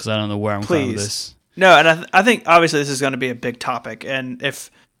move on because I don't know where I'm going with this. No, and I think obviously this is going to be a big topic, and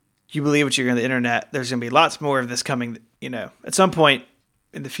if you believe what you're on the internet, there's going to be lots more of this coming. You know, at some point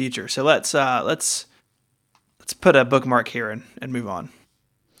in the future. So let's put a bookmark here and move on.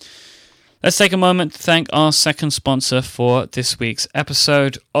 Let's take a moment to thank our second sponsor for this week's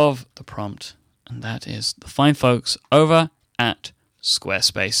episode of The Prompt, and that is the fine folks over at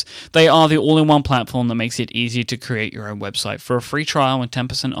Squarespace. They are the all-in-one platform that makes it easy to create your own website. For a free trial and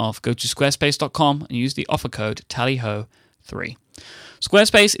 10% off, go to squarespace.com and use the offer code TALLYHO3.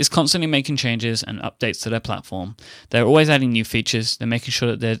 Squarespace is constantly making changes and updates to their platform. They're always adding new features. They're making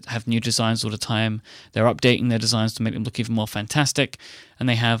sure that they have new designs all the time. They're updating their designs to make them look even more fantastic. And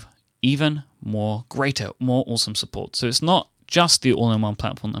they have even more awesome support. So it's not just the all-in-one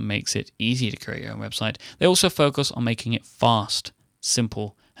platform that makes it easy to create your own website. They also focus on making it fast,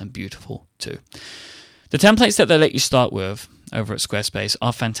 simple, and beautiful too. The templates that they let you start with over at Squarespace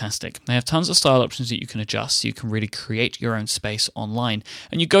are fantastic. They have tons of style options that you can adjust so you can really create your own space online.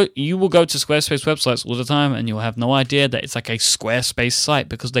 And you will go to Squarespace websites all the time and you'll have no idea that it's like a Squarespace site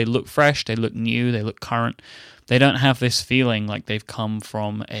because they look fresh, they look new, they look current. They don't have this feeling like they've come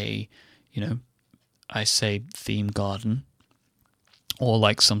from a, theme garden or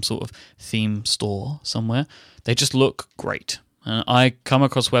like some sort of theme store somewhere. They just look great. And I come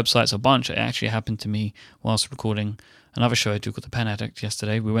across websites a bunch. It actually happened to me whilst recording another show I did with the Pen Addict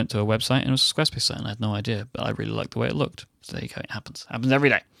yesterday. We went to a website and it was a Squarespace site and I had no idea, but I really liked the way it looked. So there you go, it happens. It happens every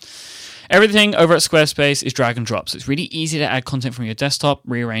day. Everything over at Squarespace is drag and drop. So it's really easy to add content from your desktop,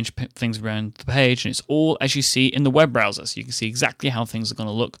 rearrange things around the page, and it's all as you see in the web browser. So you can see exactly how things are going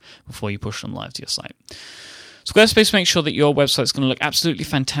to look before you push them live to your site. Squarespace makes sure that your website is going to look absolutely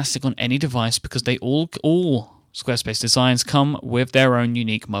fantastic on any device because they all Squarespace designs come with their own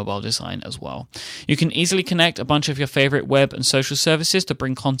unique mobile design as well. You can easily connect a bunch of your favorite web and social services to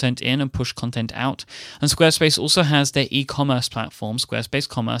bring content in and push content out. And Squarespace also has their e-commerce platform, Squarespace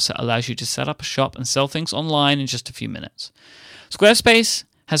Commerce, that allows you to set up a shop and sell things online in just a few minutes. Squarespace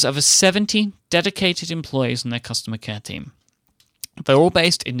has over 70 dedicated employees on their customer care team. They're all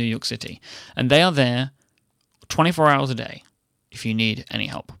based in New York City, and they are there 24 hours a day if you need any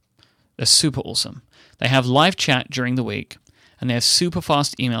help. They're super awesome. They have live chat during the week, and they have super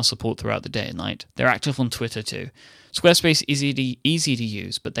fast email support throughout the day and night. They're active on Twitter too. Squarespace is easy to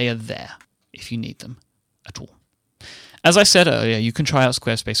use, but they are there if you need them at all. As I said earlier, you can try out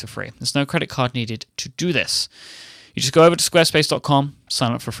Squarespace for free. There's no credit card needed to do this. You just go over to squarespace.com,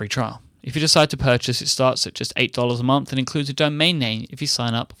 sign up for a free trial. If you decide to purchase, it starts at just $8 a month and includes a domain name if you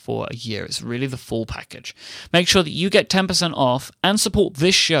sign up for a year. It's really the full package. Make sure that you get 10% off and support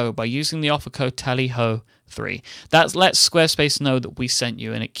this show by using the offer code TALLYHO3. That lets Squarespace know that we sent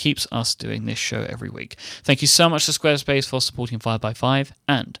you, and it keeps us doing this show every week. Thank you so much to Squarespace for supporting 5x5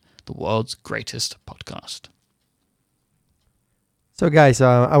 and the world's greatest podcast. So guys,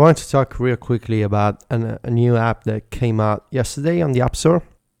 I want to talk real quickly about a new app that came out yesterday on the App Store.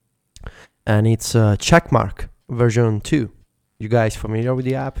 And it's Checkmark version 2. You guys familiar with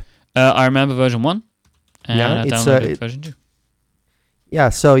the app? I remember version 1. And I downloaded version 2. Yeah,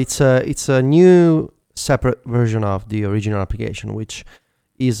 so it's a new separate version of the original application, which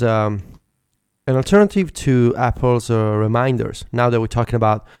is an alternative to Apple's reminders. Now that we're talking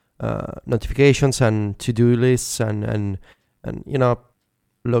about notifications and to-do lists and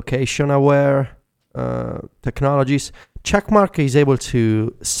location aware technologies, Checkmark is able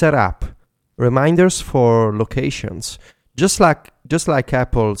to set up reminders for locations, just like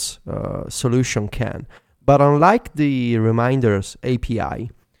Apple's solution can. But unlike the reminders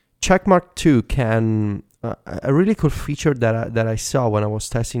API, Checkmark 2 can a really cool feature that I saw when I was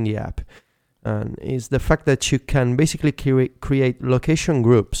testing the app, is the fact that you can basically create location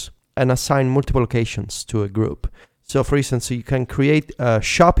groups and assign multiple locations to a group. So, for instance, you can create a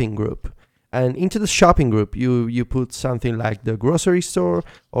shopping group. And into the shopping group, you put something like the grocery store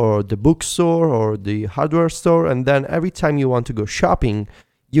or the bookstore or the hardware store. And then every time you want to go shopping,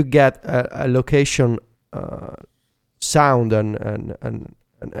 you get a location sound and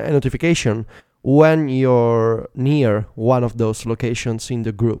a notification when you're near one of those locations in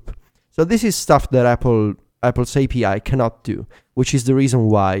the group. So this is stuff that Apple's API cannot do, which is the reason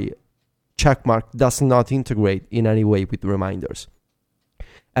why Checkmark does not integrate in any way with reminders.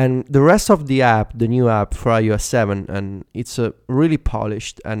 And the rest of the app, the new app for iOS 7, and it's a really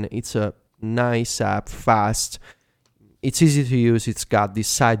polished and it's a nice app, fast. It's easy to use. It's got this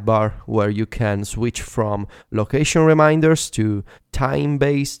sidebar where you can switch from location reminders to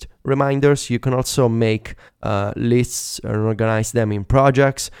time-based reminders. You can also make lists and organize them in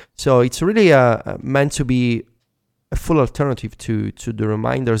projects. So it's really meant to be a full alternative to the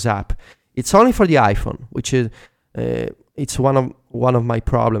reminders app. It's only for the iPhone, which is it's one of my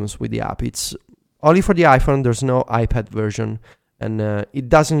problems with the app. It's only for the iPhone. There's no iPad version, and it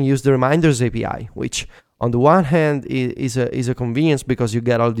doesn't use the reminders API, which on the one hand is a convenience because you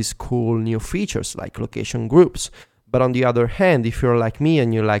get all these cool new features like location groups. But on the other hand, if you're like me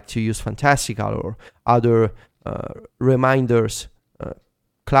and you like to use Fantastical or other reminders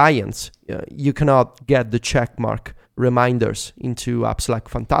clients, you cannot get the Checkmark reminders into apps like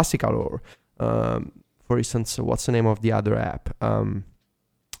Fantastical or, for instance, what's the name of the other app?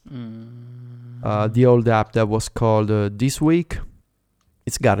 The old app that was called This Week.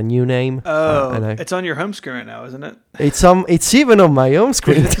 It's got a new name. Oh, it's on your home screen right now, isn't it? It's even on my home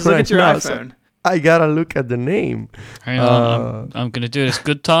screen. Just look at your iPhone. So I gotta look at the name. Hang on, I'm gonna do this.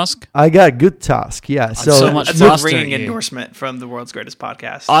 Good Task. I got Good Task. Yeah, so much that's faster a ringing endorsement from the world's greatest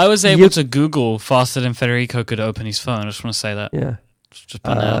podcast. I was able to Google faster than Federico could open his phone. I just want to say that. Yeah, just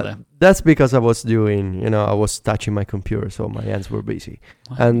put that out there. That's because I was I was touching my computer, so my hands were busy,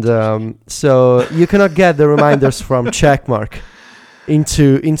 and so you cannot get the reminders from Checkmark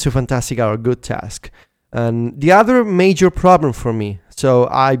into Fantastical or Good Task. And the other major problem for me, so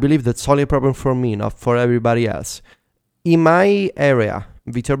I believe that's only a problem for me, not for everybody else. In my area,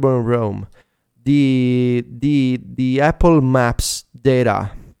 Viterbo and Rome, the Apple Maps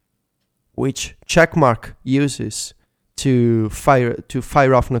data, which Checkmark uses to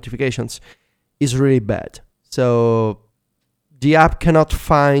fire off notifications, is really bad. So the app cannot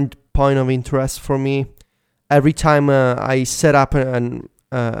find point of interest for me. Every time I set up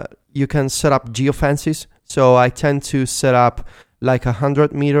you can set up geofences. So I tend to set up like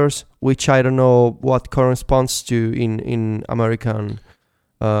 100 meters, which I don't know what corresponds to in American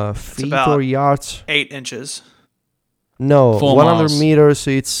feet or yards. 8 inches. No, 4 100 miles. Meters.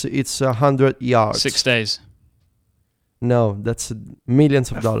 It's 100 yards. 6 days. No, that's millions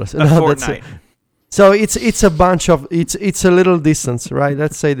of dollars. A No, fortnight. So it's a bunch of it's a little distance, right?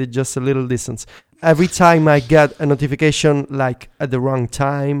 Let's say that just a little distance. Every time I get a notification like at the wrong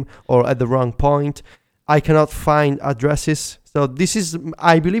time or at the wrong point, I cannot find addresses. So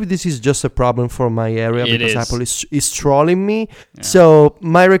I believe this is just a problem for my area because Apple is trolling me. Yeah. So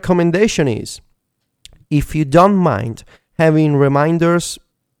my recommendation is, if you don't mind having reminders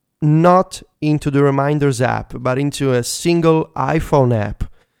not into the reminders app, but into a single iPhone app,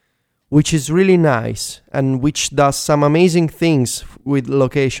 which is really nice and which does some amazing things with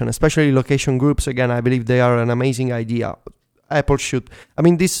location, especially location groups. Again, I believe they are an amazing idea. Apple should,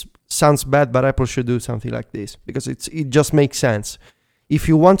 this sounds bad, but Apple should do something like this because it just makes sense. If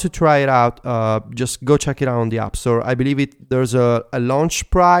you want to try it out, just go check it out on the App Store. I believe there's a launch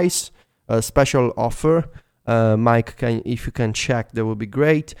price, a special offer. Myke, if you can check, that would be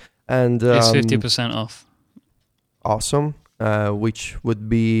great. And it's 50% off. Awesome. Which would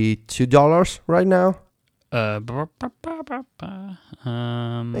be $2 right now.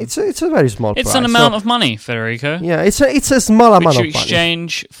 It's a very small price. It's an amount of money, Federico. Yeah, it's a small amount of money. Which you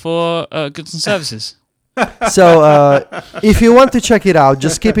exchange for goods and services. So if you want to check it out,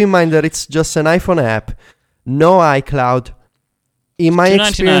 just keep in mind that it's just an iPhone app, no iCloud. In my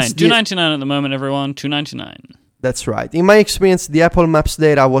experience, $2.99 at the moment, everyone. $2.99. That's right. In my experience, the Apple Maps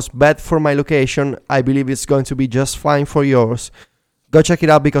data was bad for my location. I believe it's going to be just fine for yours. Go check it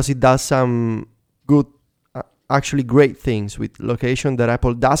out because it does some good, actually great things with location that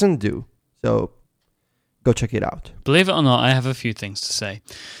Apple doesn't do. So go check it out. Believe it or not, I have a few things to say.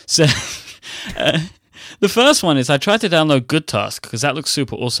 So the first one is I tried to download Good Task because that looks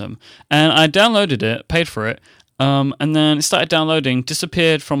super awesome. And I downloaded it, paid for it. And then it started downloading,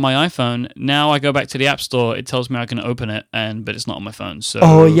 disappeared from my iPhone. Now I go back to the App Store. It tells me I can open it, but it's not on my phone.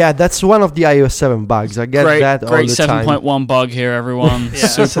 So that's one of the iOS 7 bugs. I get that all the time. Great 7.1 bug here, everyone. Yeah,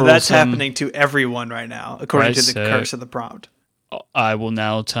 so that's happening to everyone right now, according to the curse of the prompt. I will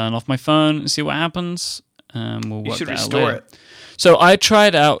now turn off my phone and see what happens. We'll you work should that out restore later. it. So I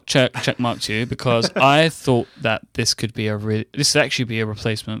tried out Checkmark 2 because I thought that this could actually be a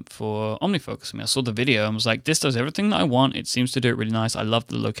replacement for OmniFocus. I mean, I saw the video and was like, this does everything that I want. It seems to do it really nice. I love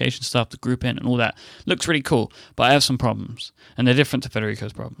the location stuff, the group in and all that. Looks really cool. But I have some problems, and they're different to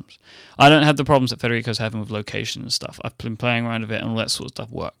Federico's problems. I don't have the problems that Federico's having with location and stuff. I've been playing around with it and all that sort of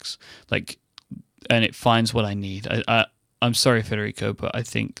stuff works. And it finds what I need. I'm sorry, Federico, but I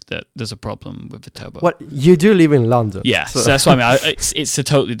think that there's a problem with the turbo. What, you do live in London? Yeah, so that's what I mean. It's a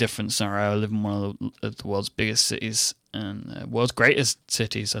totally different scenario. I live in one of the world's biggest cities and world's greatest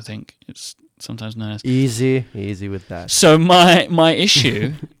cities, I think it's sometimes known as. Easy with that. So my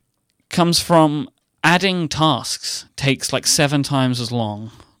issue comes from adding tasks takes like 7 times as long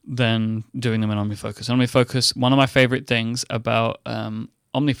than doing them in OmniFocus. OmniFocus, one of my favorite things about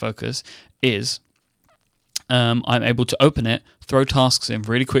OmniFocus is I'm able to open it, throw tasks in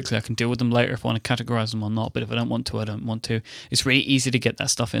really quickly. I can deal with them later if I want to categorize them or not, but if I don't want to, I don't want to. It's really easy to get that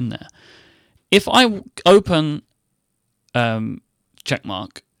stuff in there. If I open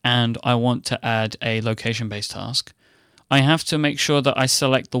Checkmark and I want to add a location-based task, I have to make sure that I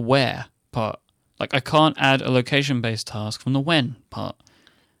select the where part. Like, I can't add a location-based task from the when part.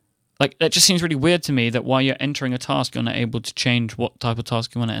 Like, that just seems really weird to me that while you're entering a task, you're not able to change what type of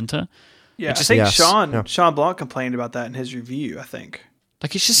task you want to enter. Yeah, I think Sean Blanc complained about that in his review, I think.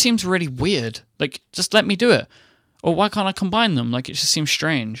 Like, it just seems really weird. Like, just let me do it. Or why can't I combine them? Like, it just seems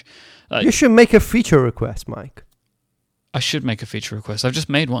strange. You should make a feature request, Mike. I should make a feature request. I've just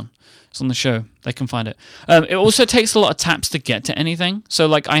made one. It's on the show. They can find it. It also takes a lot of taps to get to anything. So,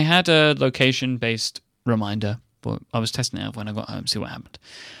 like, I had a location-based reminder. But I was testing it out when I got home, see what happened.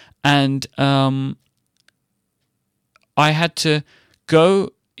 And I had to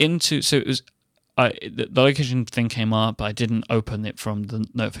go into, so it was the location thing came up. I didn't open it from the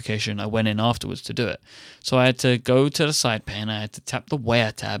notification. I went in afterwards to do it. So I had to go to the side pane. I had to tap the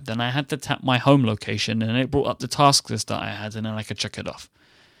where tab. Then I had to tap my home location, and it brought up the task list that I had, and then I could check it off.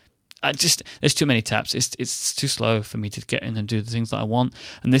 There's too many taps. It's too slow for me to get in and do the things that I want.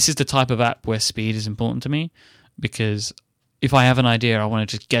 And this is the type of app where speed is important to me, because if I have an idea, I want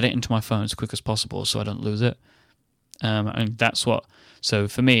to just get it into my phone as quick as possible so I don't lose it. And that's what. So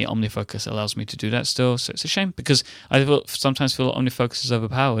for me, OmniFocus allows me to do that still. So it's a shame because I sometimes feel like OmniFocus is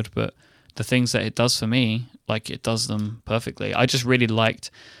overpowered, but the things that it does for me, like, it does them perfectly. I just really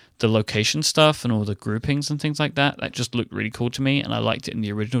liked the location stuff and all the groupings and things like that. That just looked really cool to me, and I liked it in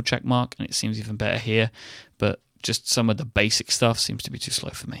the original Checkmark, and it seems even better here. But just some of the basic stuff seems to be too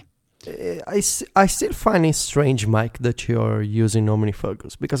slow for me. I still find it strange, Mike, that you're using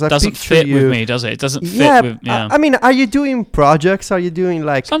OmniFocus, because I doesn't picture fit you... with me, does it? It doesn't fit with... Yeah. I mean, are you doing projects? Are you doing,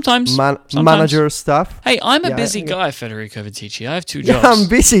 like, sometimes. Manager stuff? Hey, I'm a busy guy, Federico Viticci. I have 2 jobs. Yeah, I'm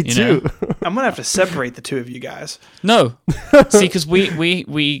busy too. I'm going to have to separate the two of you guys. No. See, because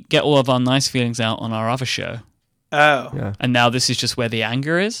we get all of our nice feelings out on our other show. Oh. Yeah. And now this is just where the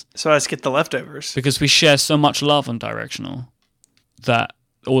anger is. So let's get the leftovers. Because we share so much love on Directional that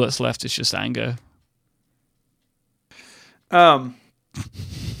all that's left is just anger.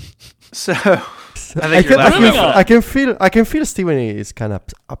 So I can feel Stephen is kind of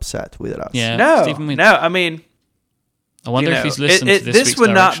upset with us. Yeah. I mean, I wonder if he's listened to this week's would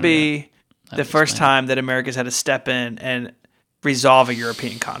not Direction be the first time that America's had to step in and resolve a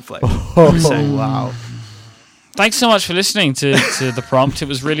European conflict. Oh, wow. Thanks so much for listening to The Prompt. It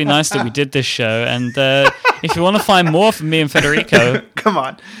was really nice that we did this show. And if you want to find more from me and Federico... Come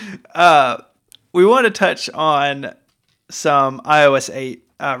on. We want to touch on some iOS 8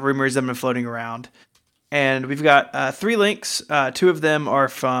 rumors that have been floating around. And we've got 3 links. 2 of them are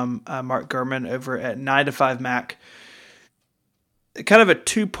from Mark Gurman over at 9to5Mac. Kind of a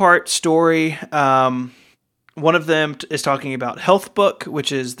 2-part story. One of them is talking about HealthBook,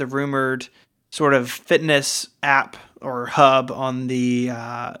 which is the rumored sort of fitness app or hub on the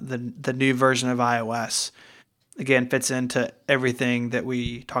new version of iOS. Again, fits into everything that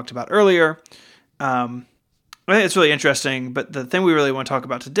we talked about earlier. I think it's really interesting, but the thing we really want to talk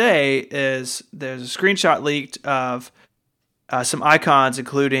about today is there's a screenshot leaked of some icons,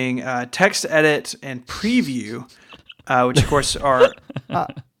 including text edit and preview, which of course are...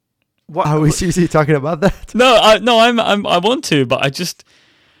 Are we seriously talking about that? No, I want to, but it's just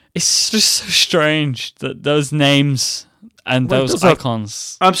so strange that those names and those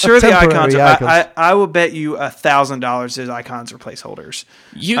icons. I'm sure the icons. I will bet you $1,000 those icons are placeholders.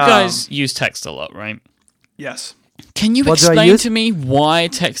 You guys use text a lot, right? Yes. Can you explain to me why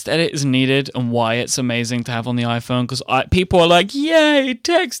text edit is needed and why it's amazing to have on the iPhone? Because people are like, "Yay,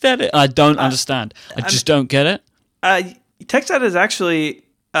 text edit!" I don't understand. I just don't get it. Text edit is actually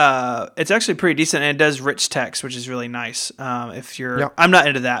it's actually pretty decent, and it does rich text, which is really nice. If you're, I'm not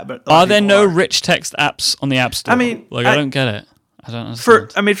into that, but are there no rich text apps on the App Store? I mean, I don't get it. I don't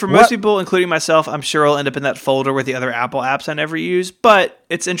understand. For most people, including myself, I'm sure I'll end up in that folder with the other Apple apps I never use. But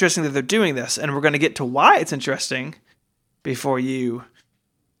it's interesting that they're doing this, and we're going to get to why it's interesting before you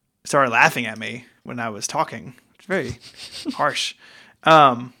started laughing at me when I was talking. It's very harsh.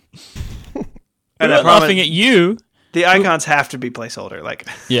 I'm not laughing at you. The icons have to be placeholder.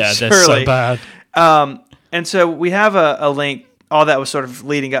 Yeah, they're so bad. And so we have a link. All that was sort of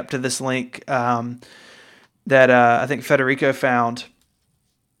leading up to this link that I think Federico found.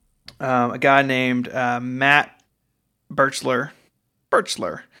 A guy named Matt Birchler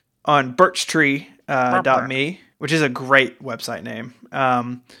on birchtree.me, which is a great website name.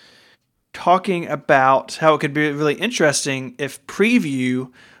 Talking about how it could be really interesting if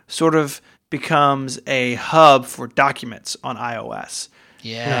Preview sort of becomes a hub for documents on iOS.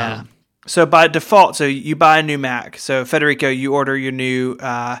 Yeah. So by default, you buy a new Mac. So Federico, you order your new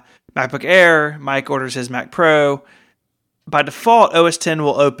MacBook Air. Myke orders his Mac Pro. By default, OS X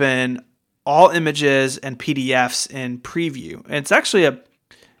will open all images and PDFs in Preview. And it's actually I've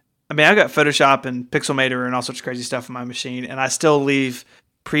got Photoshop and Pixelmator and all sorts of crazy stuff on my machine, and I still leave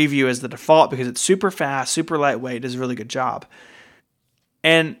Preview as the default because it's super fast, super lightweight, does a really good job.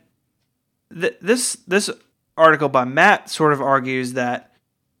 And this article by Matt sort of argues that,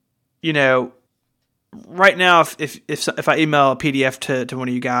 right now, if I email a PDF to one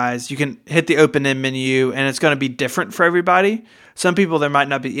of you guys, you can hit the open in menu, and it's going to be different for everybody. Some people, there might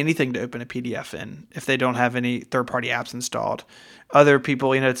not be anything to open a PDF in if they don't have any third-party apps installed. Other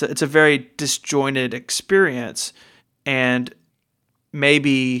people, it's a very disjointed experience, and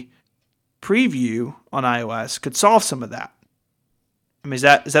maybe Preview on iOS could solve some of that. Is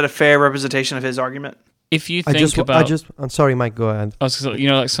that a fair representation of his argument? If you think about... I'm sorry, Myke, go ahead. I was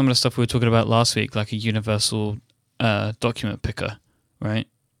like some of the stuff we were talking about last week, like a universal document picker, right?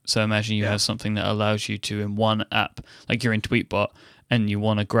 So imagine you have something that allows you to, in one app, like you're in Tweetbot, and you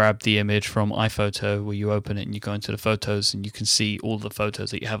want to grab the image from iPhoto, where you open it and you go into the photos, and you can see all the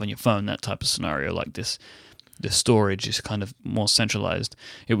photos that you have on your phone, that type of scenario like this. The storage is kind of more centralized.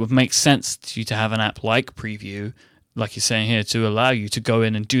 It would make sense to you to have an app like Preview, like you're saying here, to allow you to go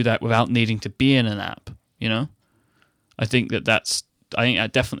in and do that without needing to be in an app, I think that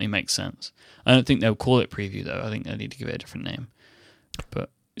definitely makes sense. I don't think they'll call it Preview, though. I think they need to give it a different name. But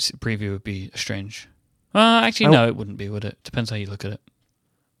Preview would be strange. Actually, no, it wouldn't be, would it? Depends how you look at it.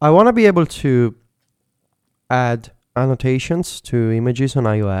 I want to be able to add annotations to images on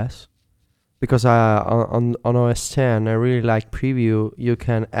iOS. Because on OS X, I really like Preview. You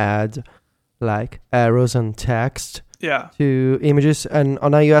can add arrows and text to images. And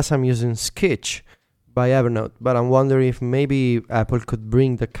on iOS, I'm using Sketch by Evernote. But I'm wondering if maybe Apple could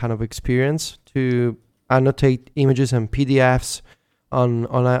bring that kind of experience to annotate images and PDFs on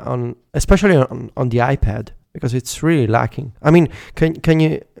especially on the iPad, because it's really lacking. I mean, can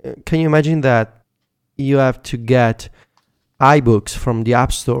you imagine that you have to get iBooks from the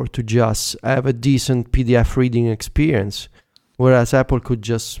App Store to just have a decent PDF reading experience, whereas Apple could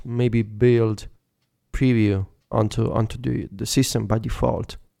just maybe build Preview onto the system by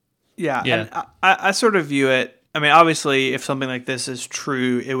default. Yeah. And I sort of view it, obviously, if something like this is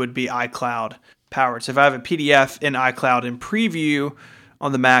true, it would be iCloud powered. So if I have a PDF in iCloud in Preview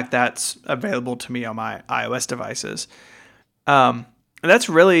on the Mac, that's available to me on my iOS devices. And that's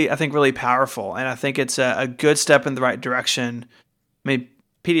really, I think, really powerful. And I think it's a good step in the right direction.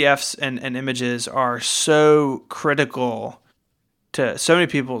 PDFs and images are so critical to so many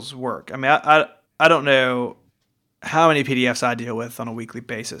people's work. I don't know how many PDFs I deal with on a weekly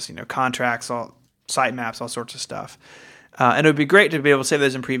basis, contracts, all sitemaps, all sorts of stuff. And it would be great to be able to save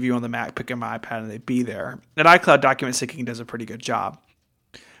those in Preview on the Mac, pick up my iPad, and they'd be there. And iCloud document syncing does a pretty good job.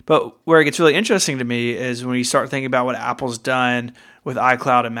 But where it gets really interesting to me is when you start thinking about what Apple's done with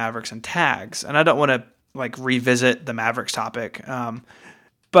iCloud and Mavericks and tags. And I don't want to revisit the Mavericks topic,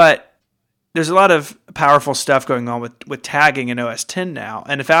 but there's a lot of powerful stuff going on with tagging in OS X now.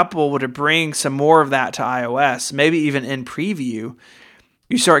 And if Apple were to bring some more of that to iOS, maybe even in Preview,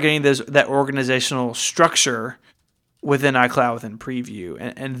 you start getting that organizational structure within iCloud, within Preview.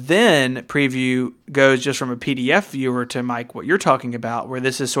 And then Preview goes just from a PDF viewer to, Myke, what you're talking about, where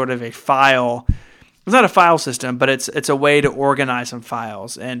this is sort of a file. It's not a file system, but it's a way to organize some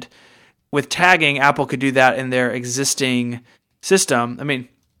files. And with tagging, Apple could do that in their existing system.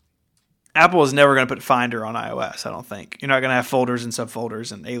 Apple is never going to put Finder on iOS, I don't think. You're not going to have folders and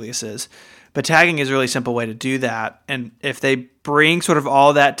subfolders and aliases. But tagging is a really simple way to do that. And if they bring sort of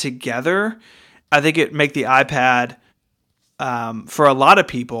all that together, I think it make the iPad for a lot of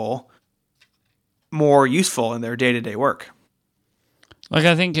people, more useful in their day-to-day work. Like,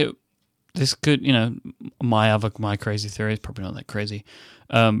 I think this could, my crazy theory is probably not that crazy.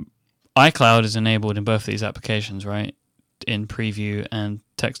 iCloud is enabled in both of these applications, right? In preview and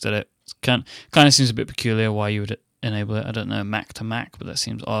text edit. Kind of seems a bit peculiar why you would enable it. I don't know, Mac to Mac, but that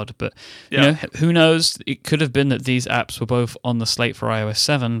seems odd. But who knows? It could have been that these apps were both on the slate for iOS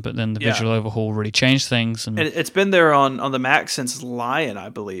 7, but then the visual overhaul really changed things. And it's been there on the Mac since Lion, I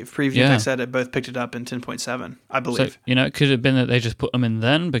believe. Preview and text edit both picked it up in 10.7, I believe. So, it could have been that they just put them in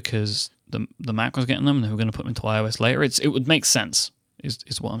then because the Mac was getting them and they were going to put them into iOS later. It would make sense,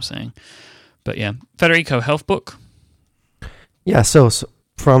 is what I'm saying. But yeah, Federico, health book. Yeah, so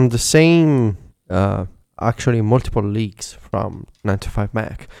from the same, actually multiple leaks from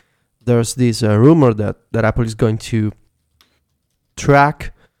 9to5Mac, there's this rumor that Apple is going to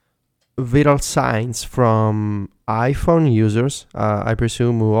track vital signs from iPhone users, I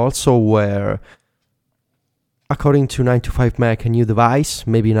presume, who also wear, according to 9to5Mac, a new device,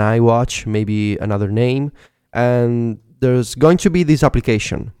 maybe an iWatch, maybe another name, and there's going to be this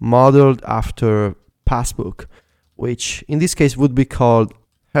application modeled after Passbook, which in this case would be called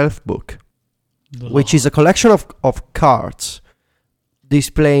Healthbook, which is a collection of cards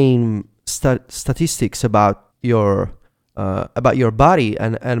displaying statistics about your body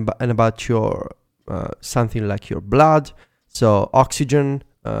and about your something like your blood, so oxygen,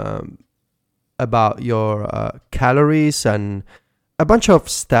 about your calories, and a bunch of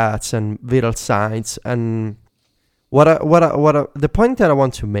stats and vital signs. And the point that I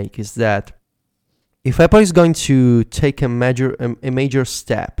want to make is that if Apple is going to take a major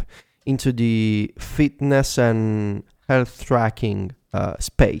step into the fitness and health tracking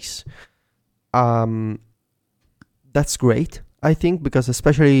space, that's great, I think, because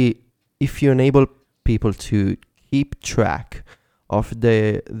especially if you enable people to keep track of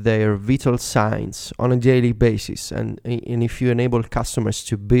their vital signs on a daily basis, and if you enable customers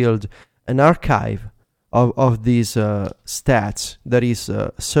to build an archive of these stats that is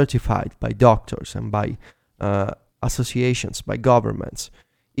certified by doctors and by associations, by governments.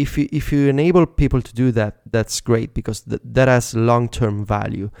 If you enable people to do that, that's great, because that has long-term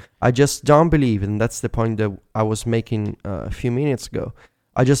value. I just don't believe, and that's the point that I was making a few minutes ago,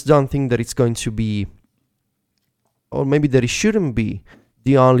 I just don't think that it's going to be, or maybe that it shouldn't be,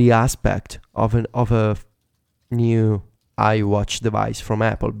 the only aspect of a new iWatch device from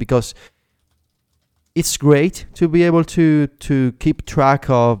Apple, because it's great to be able to keep track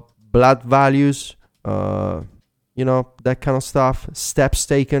of blood values, that kind of stuff, steps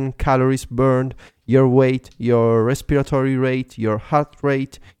taken, calories burned, your weight, your respiratory rate, your heart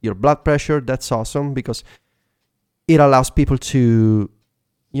rate, your blood pressure. That's awesome, because it allows people to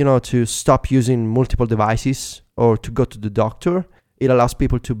stop using multiple devices or to go to the doctor. It allows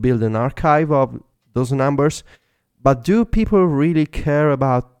people to build an archive of those numbers. But do people really care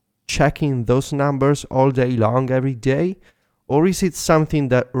about checking those numbers all day long, every day? Or is it something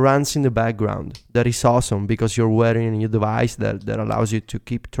that runs in the background that is awesome because you're wearing a new device that allows you to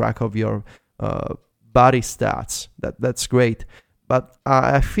keep track of your body stats? That's great. But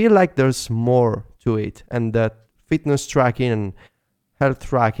I feel like there's more to it, and that fitness tracking and health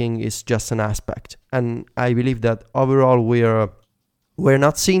tracking is just an aspect. And I believe that overall we're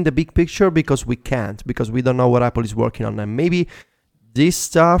not seeing the big picture because we can't, because we don't know what Apple is working on. And maybe this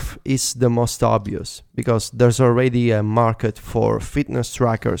stuff is the most obvious, because there's already a market for fitness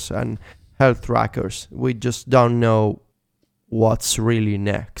trackers and health trackers. We just don't know what's really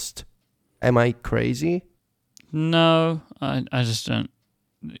next. Am I crazy? No, I just don't.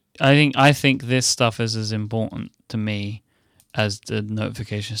 I think this stuff is as important to me as the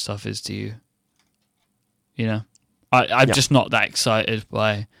notification stuff is to you. I'm just not that excited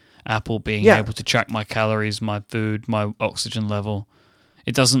by Apple being able to track my calories, my food, my oxygen level.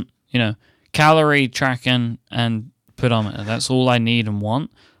 It doesn't, calorie tracking and pedometer. That's all I need and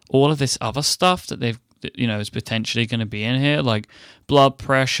want. All of this other stuff that they've, is potentially going to be in here, like blood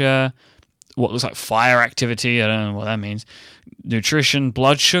pressure, what looks like fire activity. I don't know what that means. Nutrition,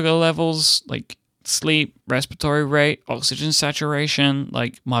 blood sugar levels, like sleep, respiratory rate, oxygen saturation,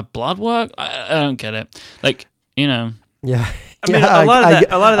 like my blood work. I don't get it. Like, Yeah. I mean, a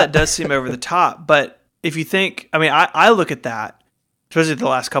lot of that does seem over the top. But if you think, I look at that, especially the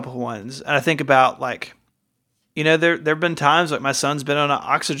last couple of ones, and I think about there have been times like my son's been on an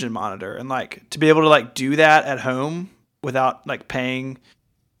oxygen monitor, and to be able to do that at home without paying,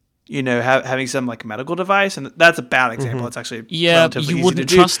 having some medical device, and that's a bad example. Mm-hmm. It's actually you wouldn't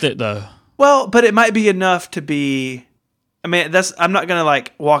trust it though. Well, but it might be enough to be I mean, I'm not gonna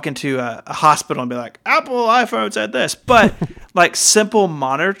like walk into a hospital and be like, Apple iPhone said this, but like simple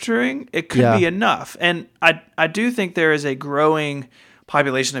monitoring, it could be enough. And I do think there is a growing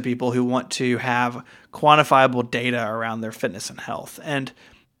population of people who want to have quantifiable data around their fitness and health. And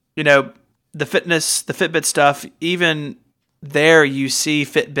the Fitbit stuff, even there you see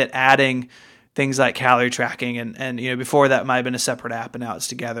Fitbit adding things like calorie tracking, and before that might have been a separate app, and now it's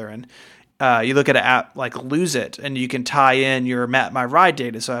together. And you look at an app like Lose It, and you can tie in your my ride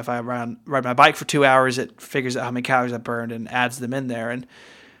data. So if I ride my bike for 2 hours, it figures out how many calories I burned and adds them in there. And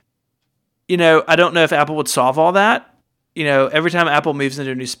I don't know if Apple would solve all that. Every time Apple moves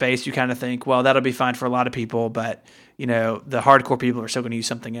into a new space, you kind of think, well, that'll be fine for a lot of people, but the hardcore people are still going to use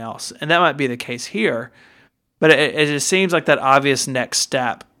something else, and that might be the case here. But it just seems like that obvious next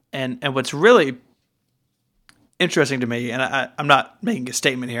step. And what's really interesting to me, and I'm not making a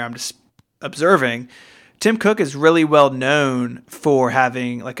statement here, I'm just observing, Tim Cook is really well known for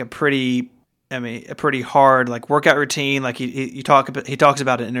having like a pretty hard like workout routine. Like he talks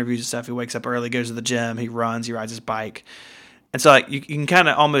about it in interviews and stuff. He wakes up early, goes to the gym, he runs, he rides his bike. And so like you can kind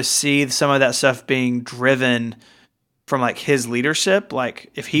of almost see some of that stuff being driven from like his leadership.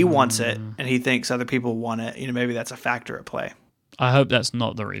 Like if he wants it and he thinks other people want it, maybe that's a factor at play. I hope that's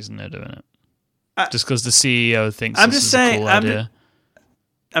not the reason they're doing it. Just because the CEO thinks a cool idea.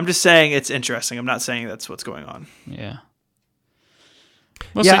 I'm just saying it's interesting. I'm not saying that's what's going on. Yeah.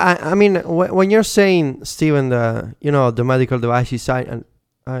 I mean, when you're saying, Stephen, the medical devices side, and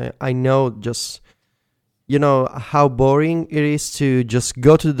I know just, how boring it is to just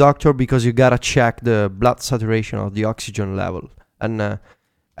go to the doctor because you gotta check the blood saturation or the oxygen level. And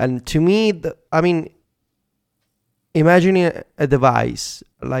to me, imagining a device,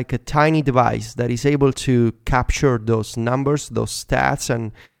 like a tiny device that is able to capture those numbers, those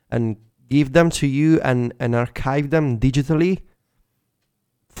stats, and give them to you and archive them digitally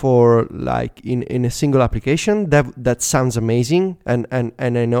for like in a single application, that sounds amazing. And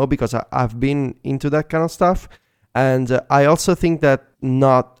I know because I've been into that kind of stuff. And I also think that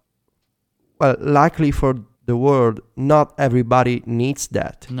likely for the world, not everybody needs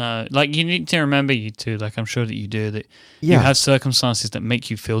that. No, like you need to remember, you too, like I'm sure that you do, that you have circumstances that make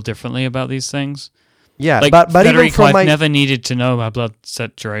you feel differently about these things. Yeah, like but Federico, even from I've never needed to know about blood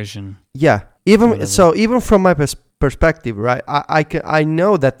saturation. Yeah, even from my perspective, right? I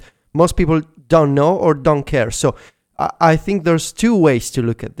know that most people don't know or don't care. So I think there's two ways to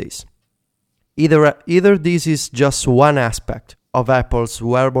look at this. Either this is just one aspect of Apple's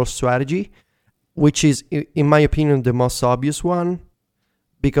wearable strategy, which is, in my opinion, the most obvious one,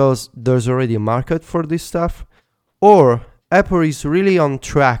 because there's already a market for this stuff, or Apple is really on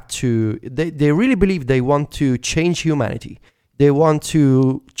track to, they really believe they want to change humanity. They want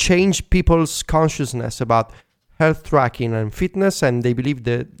to change people's consciousness about health tracking and fitness, and they believe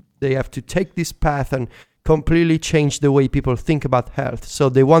that they have to take this path and completely change the way people think about health. So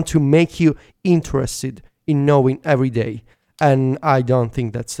they want to make you interested in knowing every day, and I don't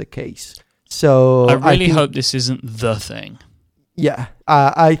think that's the case. So I really hope this isn't the thing. Yeah,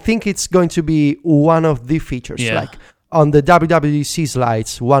 I think it's going to be one of the features. Yeah. Like on the WWDC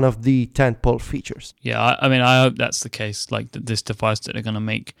slides, one of the tentpole features. Yeah, I hope that's the case. Like this device that they're going to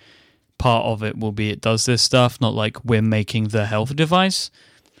make, part of it will be it does this stuff, not like we're making the health device.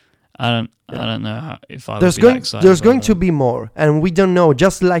 I don't know if I would be that excited. There's going to be more, and we don't know.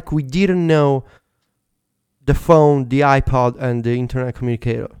 Just like we didn't know the phone, the iPod, and the internet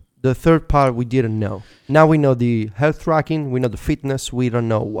communicator. The third part we didn't know. Now we know the health tracking, we know the fitness, we don't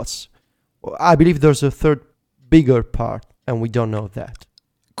know what's... I believe there's a third bigger part, and we don't know that.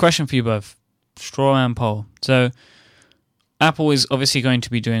 Question for you both. Straw and poll. So, Apple is obviously going to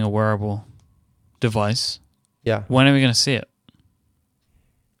be doing a wearable device. Yeah. When are we going to see it?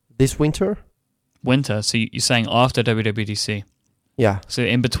 This winter? Winter. So you're saying after WWDC? Yeah. So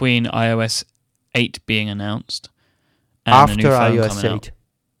in between iOS 8 being announced and after the new phone iOS coming 8. Out.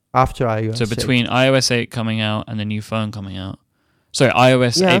 After iOS 8. So between iOS 8 coming out and the new phone coming out. So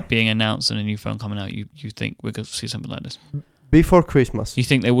iOS 8 being announced and a new phone coming out, you think we're going to see something like this? Before Christmas. You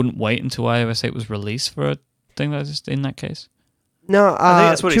think they wouldn't wait until iOS 8 was released for a thing like this in that case? No, I think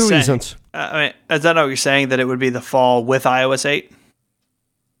that's what two he's reasons. Saying. I mean, is that what you're saying, that it would be the fall with iOS 8?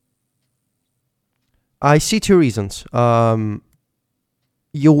 I see two reasons.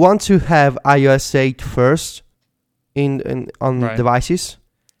 You want to have iOS 8 first on devices.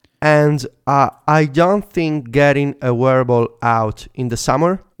 And I don't think getting a wearable out in the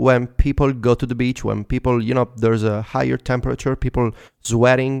summer when people go to the beach, when people, there's a higher temperature, people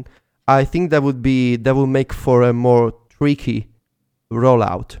sweating, I think that would make for a more tricky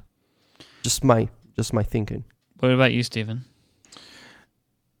rollout. Just my thinking. What about you, Stephen?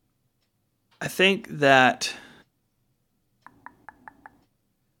 I think that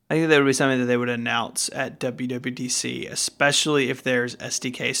would be something that they would announce at WWDC, especially if there's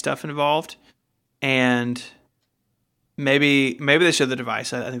SDK stuff involved, and maybe they show the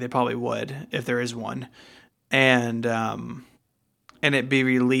device. I think they probably would if there is one, and it be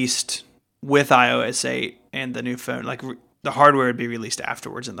released with iOS 8 and the new phone. Like the hardware would be released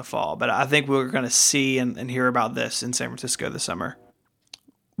afterwards in the fall. But I think we're going to see and hear about this in San Francisco this summer.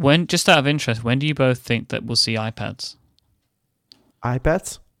 When, just out of interest, when do you both think that we'll see iPads?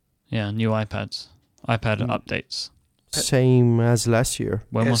 iPads? Yeah, new iPads. iPad updates. Same as last year.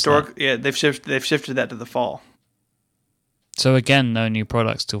 When was that? Yeah, they've shifted that to the fall. So again, no new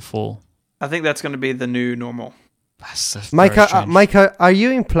products till fall. I think that's going to be the new normal. Mike, are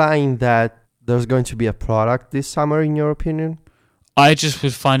you implying that there's going to be a product this summer, in your opinion? I just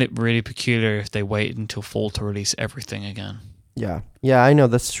would find it really peculiar if they waited until fall to release everything again. Yeah, I know,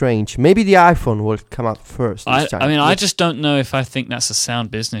 that's strange. Maybe the iPhone will come out first this time. I just don't know if I think that's a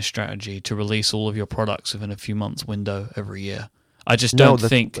sound business strategy to release all of your products within a few months window every year. I just don't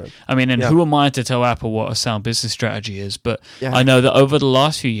think. Who am I to tell Apple what a sound business strategy is? But I know that over the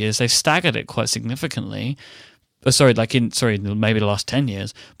last few years, they've staggered it quite significantly. Maybe the last 10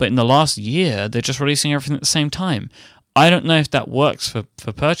 years. But in the last year, they're just releasing everything at the same time. I don't know if that works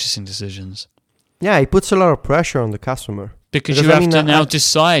for purchasing decisions. Yeah, it puts a lot of pressure on the customer. Because you have to now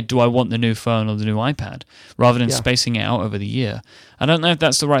decide, do I want the new phone or the new iPad, rather than spacing it out over the year. I don't know if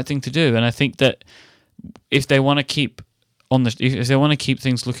that's the right thing to do, and I think that if they want to keep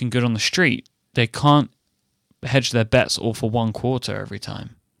things looking good on the street, they can't hedge their bets all for one quarter every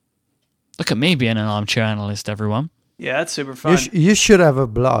time. Look at me being an armchair analyst, everyone. Yeah, that's super fun. You should have a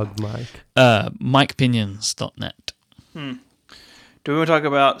blog, Mike. MikePinions.net. Do we want to talk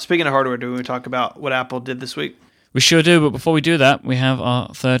about, speaking of hardware, do we want to talk about what Apple did this week? We sure do, but before we do that, we have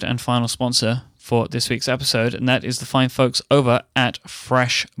our third and final sponsor for this week's episode, and that is the fine folks over at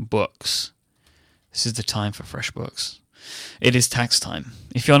FreshBooks. This is the time for FreshBooks. It is tax time.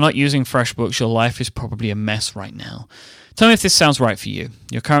 If you're not using FreshBooks, your life is probably a mess right now. Tell me if this sounds right for you.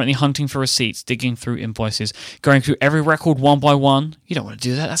 You're currently hunting for receipts, digging through invoices, going through every record one by one. You don't want to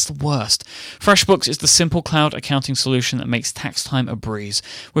do that. That's the worst. FreshBooks is the simple cloud accounting solution that makes tax time a breeze.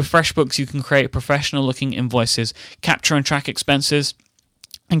 With FreshBooks, you can create professional-looking invoices, capture and track expenses,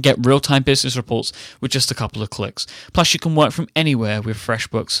 and get real-time business reports with just a couple of clicks. Plus, you can work from anywhere with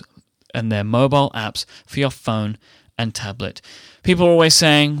FreshBooks and their mobile apps for your phone and tablet. People are always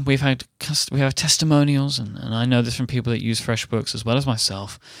saying, we have testimonials, and I know this from people that use FreshBooks as well as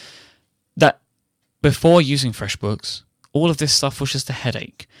myself, that before using FreshBooks, all of this stuff was just a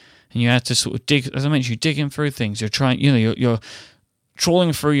headache. And you had to sort of dig, as I mentioned, you're digging through things. You're trying, you're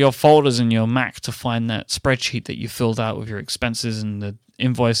trawling through your folders in your Mac to find that spreadsheet that you filled out with your expenses and the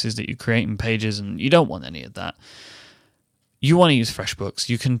invoices that you create in Pages, and you don't want any of that. You want to use FreshBooks.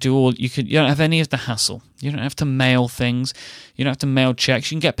 You don't have any of the hassle. You don't have to mail things. You don't have to mail checks.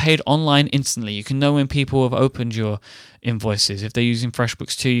 You can get paid online instantly. You can know when people have opened your invoices. If they're using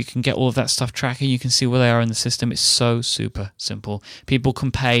FreshBooks too, you can get all of that stuff tracked, and you can see where they are in the system. It's so super simple. People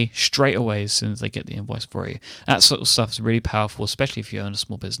can pay straight away as soon as they get the invoice for you. That sort of stuff is really powerful, especially if you own a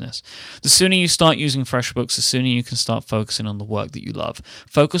small business. The sooner you start using FreshBooks, the sooner you can start focusing on the work that you love.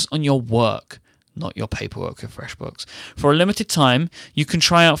 Focus on your work, not your paperwork with FreshBooks. For a limited time, you can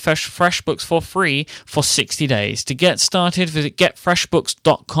try out FreshBooks for free for 60 days. To get started, visit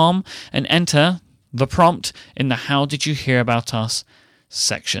getfreshbooks.com and enter the prompt in the How Did You Hear About Us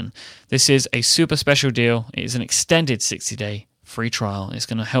section. This is a super special deal. It is an extended 60-day free trial. It's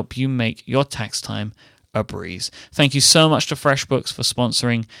going to help you make your tax time a breeze. Thank you so much to FreshBooks for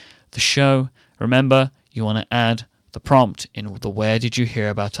sponsoring the show. Remember, you want to add the prompt in the Where Did You Hear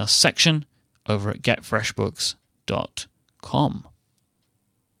About Us section over at getfreshbooks.com.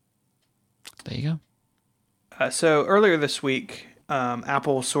 There you go. So earlier this week,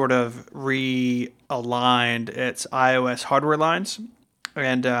 Apple sort of realigned its iOS hardware lines,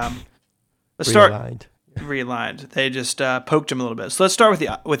 and realigned. They just poked them a little bit. So let's start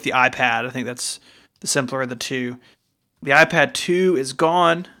with the iPad. I think that's the simpler of the two. The iPad 2 is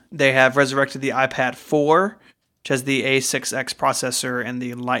gone. They have resurrected the iPad 4, which has the A6X processor and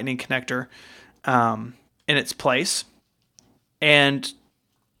the Lightning connector in its place. And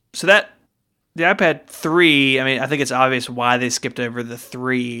so that the iPad 3, I think it's obvious why they skipped over the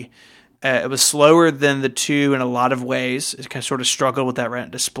 3. It was slower than the 2 in a lot of ways. It kind of sort of struggled with that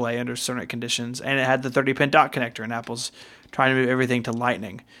Retina display under certain conditions. And it had the 30-pin dock connector, and Apple's trying to move everything to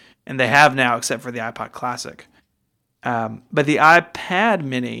Lightning. And they have now, except for the iPod Classic. But the iPad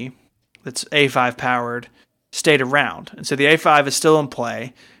mini, that's A5 powered, stayed around. And so the A5 is still in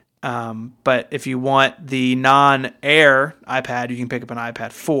play. But if you want the non-Air iPad, you can pick up an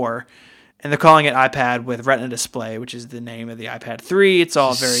iPad 4. And they're calling it iPad with Retina display, which is the name of the iPad 3. It's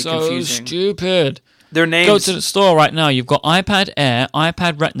all very confusing. So stupid. Their names. Go to the store right now. You've got iPad Air,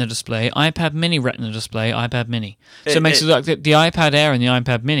 iPad Retina display, iPad Mini Retina display, iPad Mini. So it makes it look like the iPad Air and the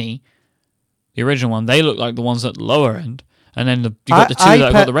iPad Mini, the original one, they look like the ones at the lower end. And then you got the two that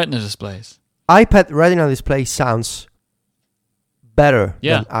have got the Retina displays. iPad Retina display sounds better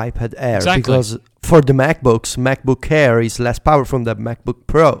than iPad Air. Exactly. Because for the MacBook Air is less powerful than the MacBook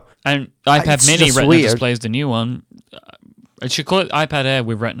Pro. And iPad It's Mini just Retina weird. display is the new one. I should call it iPad Air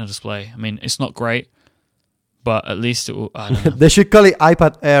with Retina display. I mean, it's not great, but at least it will. I don't know. They should call it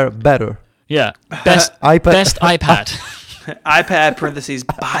iPad Air better. Yeah, best iPad. iPad parentheses,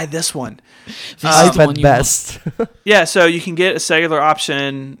 buy this one. iPad best. Yeah, so you can get a cellular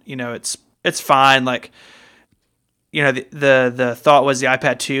option. You know, it's fine. Like, you know, the thought was the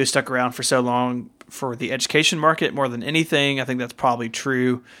iPad 2 stuck around for so long for the education market more than anything. I think that's probably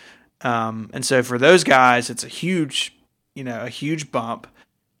true. And so for those guys, it's a huge bump.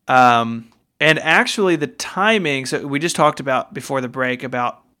 And actually the timing, so we just talked about before the break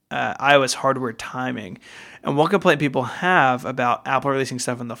about iOS hardware timing. And one complaint people have about Apple releasing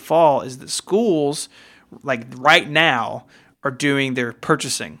stuff in the fall is that schools, like right now, are doing their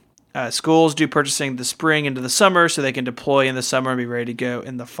purchasing. Schools do purchasing the spring into the summer so they can deploy in the summer and be ready to go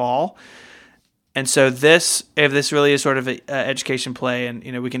in the fall. And so if this really is sort of an education play, and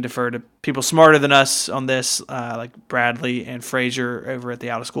you know we can defer to people smarter than us on this, like Bradley and Fraser over at the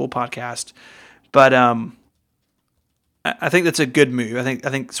Out of School podcast. But I think that's a good move. I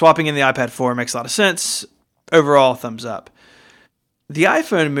think swapping in the iPad 4 makes a lot of sense. Overall, thumbs up. The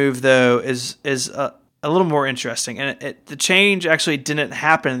iPhone move though is a little more interesting, and the change actually didn't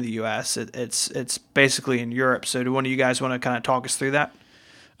happen in the US. It's basically in Europe. So do one of you guys want to kind of talk us through that?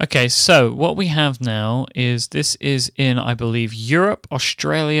 Okay, so what we have now is this is in, I believe, Europe,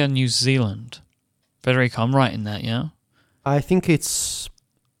 Australia, New Zealand. Federico, I'm right in that, yeah? I think it's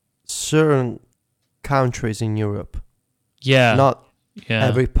certain countries in Europe. Yeah. Not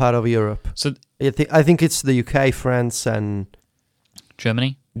every part of Europe. So I think it's the UK, France, and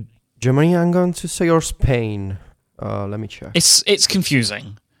Germany. Germany, I'm going to say, or Spain. Let me check. It's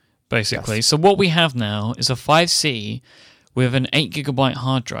confusing, basically. Yes. So what we have now is a 5C with an 8GB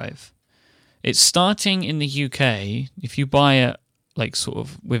hard drive. It's starting in the UK, if you buy it like sort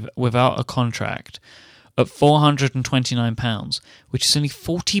of without a contract, at £429, which is only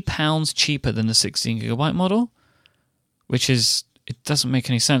 £40 cheaper than the 16GB model, which is, it doesn't make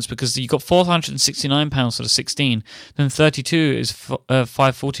any sense because you got £469 for the 16, then 32 is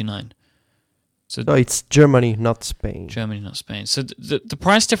 £549. So it's Germany, not Spain. Germany, not Spain. So the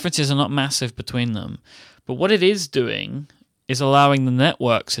price differences are not massive between them. But what it is doing is allowing the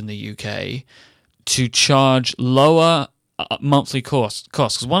networks in the UK to charge lower monthly costs.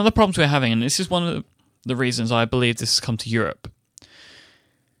 Because one of the problems we're having, and this is one of the reasons I believe this has come to Europe.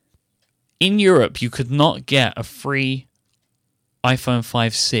 In Europe, you could not get a free iPhone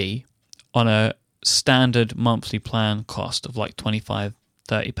 5C on a standard monthly plan cost of like £25,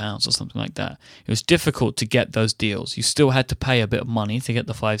 £30 or something like that. It was difficult to get those deals. You still had to pay a bit of money to get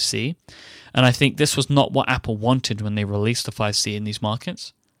the 5C. And I think this was not what Apple wanted when they released the 5C in these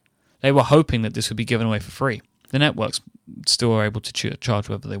markets. They were hoping that this would be given away for free. The networks still are able to charge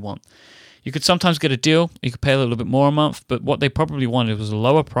whatever they want. You could sometimes get a deal. You could pay a little bit more a month, but what they probably wanted was a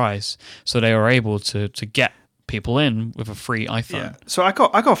lower price so they were able to get people in with a free iPhone. Yeah. So I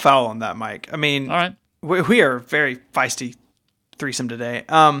call foul on that, Mike. I mean, all right, we are very feisty threesome today.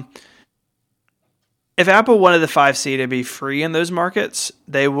 If Apple wanted the 5C to be free in those markets,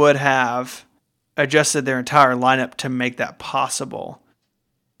 they would have adjusted their entire lineup to make that possible.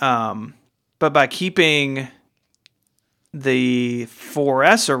 But by keeping the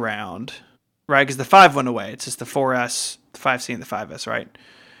 4S around, right? Because the 5 went away. It's just the 4S, the 5C, and the 5S, right?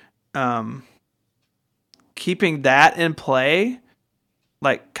 Keeping that in play,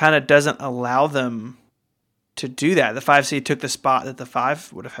 like, kind of doesn't allow them to do that. The 5C took the spot that the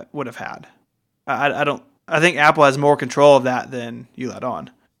 5 would have had. I think Apple has more control of that than you let on.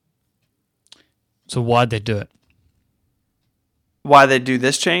 So why'd they do it? Why they do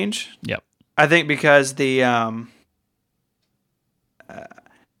this change? Yep. I think because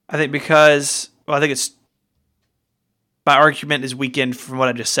it's my argument is weakened from what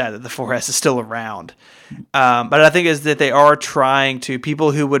I just said, that the 4S is still around. But I think is that they are trying to,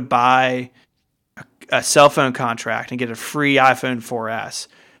 people who would buy a cell phone contract and get a free iPhone 4S,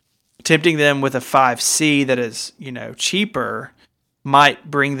 tempting them with a 5C that is, cheaper, might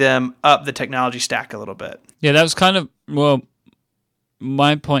bring them up the technology stack a little bit. Yeah, that was kind of, well,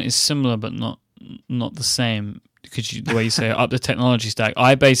 my point is similar, but not the same. Because the way you say it, up the technology stack,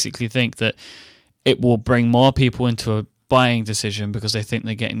 I basically think that it will bring more people into a buying decision because they think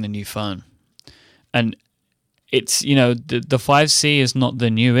they're getting the new phone. And it's, the 5C is not the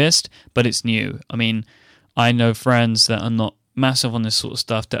newest, but it's new. I mean, I know friends that are not massive on this sort of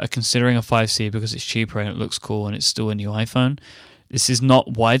stuff that are considering a 5C because it's cheaper and it looks cool and it's still a new iPhone. This is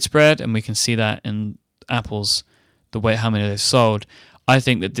not widespread, and we can see that in Apple's, how many they've sold. I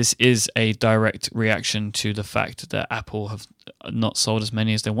think that this is a direct reaction to the fact that Apple have not sold as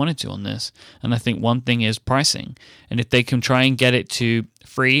many as they wanted to on this. And I think one thing is pricing. And if they can try and get it to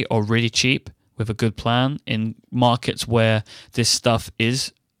free or really cheap with a good plan in markets where this stuff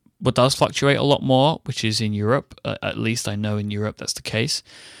is what does fluctuate a lot more, which is in Europe, at least I know in Europe that's the case,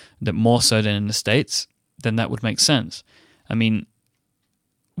 that more so than in the States, then that would make sense. I mean,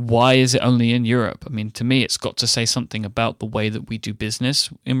 why is it only in Europe? I mean, to me, it's got to say something about the way that we do business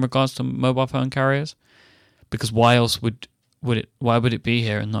in regards to mobile phone carriers. Because why else would it be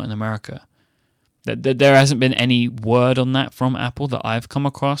here and not in America? There hasn't been any word on that from Apple that I've come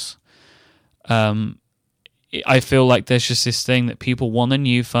across. I feel like there's just this thing that people want a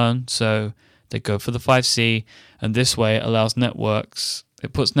new phone, so they go for the 5C, and this way it allows networks.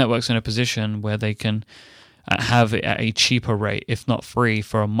 It puts networks in a position where they can have it at a cheaper rate, if not free,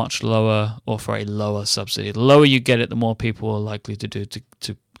 for a much lower or for a lower subsidy. The lower you get it, the more people are likely to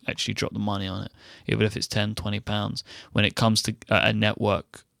actually drop the money on it, even if it's £10-20. When it comes to a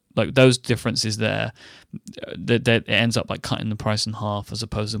network, like those differences there, that it ends up like cutting the price in half, as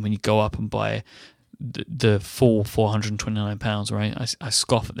opposed to when you go up and buy the full £429, right? I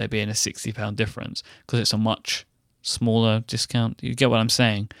scoff at there being a £60 difference because it's a much smaller discount. You get what I'm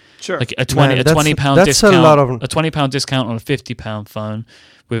saying? Sure. Like a £20 discount. A £20 discount on a £50 phone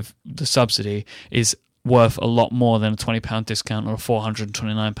with the subsidy is worth a lot more than a £20 discount on a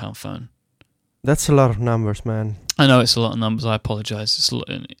 £429 phone. That's a lot of numbers, man. I know it's a lot of numbers. I apologize. It's a lot,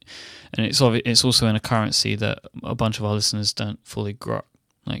 and it's also in a currency that a bunch of our listeners don't fully grok.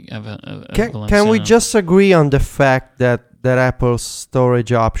 Like, can we just agree on the fact that Apple's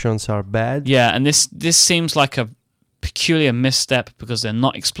storage options are bad? Yeah, and this seems like a peculiar misstep because they're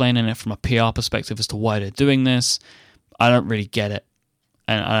not explaining it from a PR perspective as to why they're doing this. I don't really get it,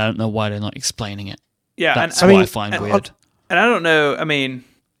 and I don't know why they're not explaining it. Yeah, that's what I find weird. And I don't know. I mean,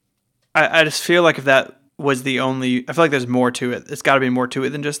 I just feel like if that was the only, I feel like there's more to it. It's got to be more to it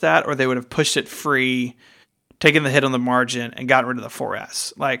than just that, or they would have pushed it free, taken the hit on the margin, and gotten rid of the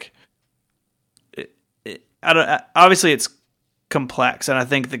 4S. Like, I don't. Obviously, it's complex, and I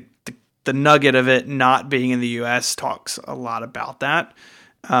think the nugget of it not being in the U.S. talks a lot about that.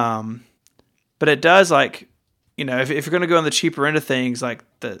 But it does, like, if you're going to go on the cheaper end of things, like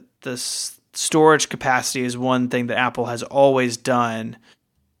the storage capacity is one thing that Apple has always done.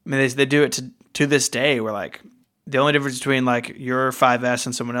 I mean, they do it to this day, where like the only difference between like your 5S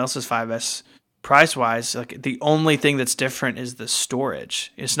and someone else's 5S price wise, like the only thing that's different is the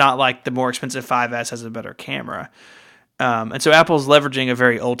storage. It's not like the more expensive 5S has a better camera. And so Apple's leveraging a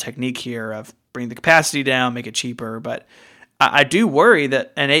very old technique here of bring the capacity down, make it cheaper. But I do worry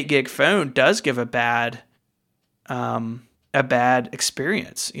that an 8 gig phone does give a bad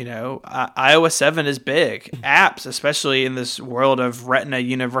experience. iOS 7 is big. Apps, especially in this world of Retina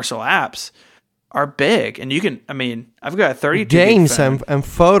universal apps, are big. And I've got a 32 games gig phone. and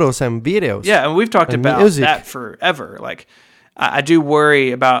photos and videos. Yeah, and we've talked about music. That forever. Like, I do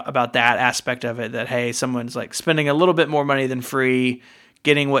worry about that aspect of it, that, hey, someone's like spending a little bit more money than free,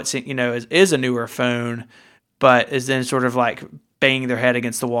 getting what's, is a newer phone, but is then sort of like banging their head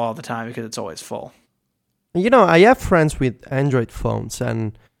against the wall all the time because it's always full. I have friends with Android phones,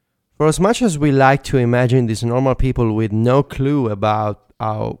 and for as much as we like to imagine these normal people with no clue about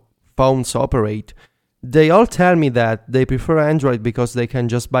how phones operate, they all tell me that they prefer Android because they can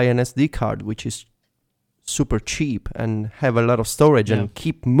just buy an SD card, which is super cheap, and have a lot of storage and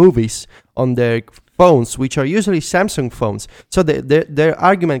keep movies on their phones, which are usually Samsung phones. So their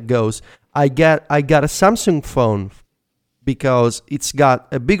argument goes, I got a Samsung phone because it's got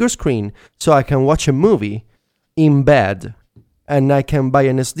a bigger screen, so I can watch a movie in bed, and I can buy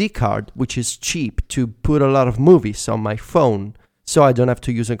an SD card, which is cheap, to put a lot of movies on my phone, so I don't have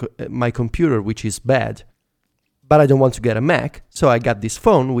to use my computer, which is bad. But I don't want to get a Mac, so I got this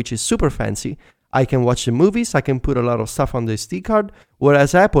phone, which is super fancy. I can watch the movies, I can put a lot of stuff on the SD card,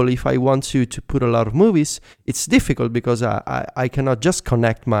 whereas Apple, if I want to put a lot of movies, it's difficult because I cannot just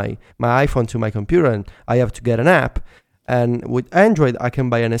connect my iPhone to my computer, and I have to get an app. And with Android, I can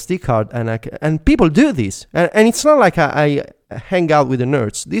buy an SD card, and people do this. And it's not like I hang out with the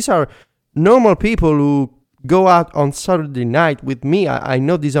nerds. These are normal people who go out on Saturday night with me. I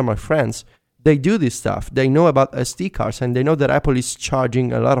know these are my friends. They do this stuff. They know about SD cards, and they know that Apple is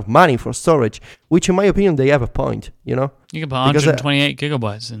charging a lot of money for storage, which in my opinion, they have a point, You can put 128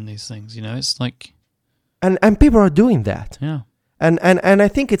 gigabytes in these things, it's like... And people are doing that. Yeah. And I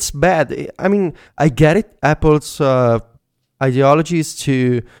think it's bad. I mean, I get it. Apple's ideology is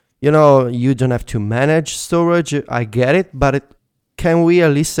to, you don't have to manage storage. I get it. But can we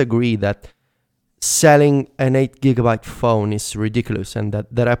at least agree that selling an 8 gigabyte phone is ridiculous, and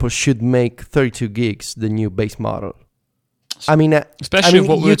that Apple should make 32 gigs the new base model? I mean, especially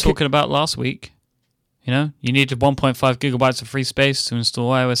what we were talking about last week. You needed 1.5 gigabytes of free space to install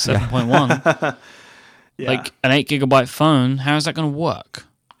iOS 7.1. Yeah. Like an 8 gigabyte phone, how is that going to work?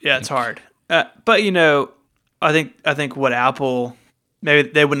 Yeah, it's hard. But I think what Apple, maybe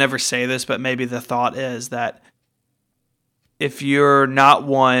they would never say this, but maybe the thought is that if you're not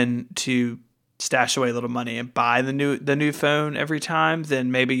one to stash away a little money and buy the new phone every time,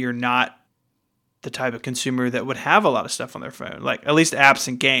 then maybe you're not the type of consumer that would have a lot of stuff on their phone, like at least apps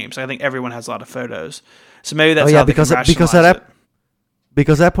and games. I think everyone has a lot of photos, so maybe that's how they can rationalize it.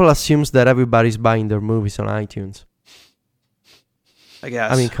 Because Apple assumes that everybody's buying their movies on iTunes. I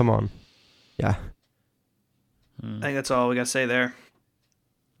guess. I mean, come on. Yeah. I think that's all we got to say there.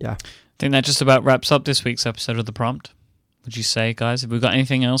 Yeah. I think that just about wraps up this week's episode of The Prompt. Would you say, guys? Have we got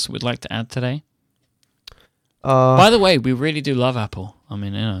anything else we'd like to add today? By the way, we really do love Apple. I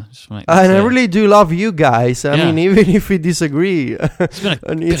mean, I really do love you guys. I mean, even if we disagree. It's been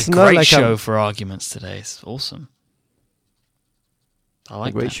a great show for arguments today. It's awesome. I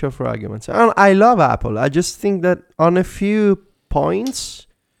like a great show for arguments. I love Apple. I just think that on a few points...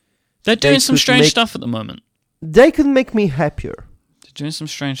 They're doing some strange stuff at the moment. They could make me happier. They're doing some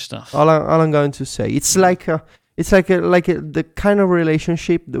strange stuff. All I'm going to say. It's like the kind of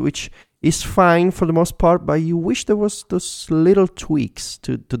relationship which is fine for the most part, but you wish there was those little tweaks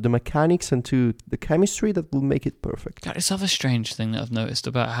to the mechanics and to the chemistry that will make it perfect. God, it's other strange thing that I've noticed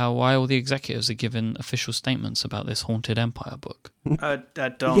about why all the executives are giving official statements about this Haunted Empire book.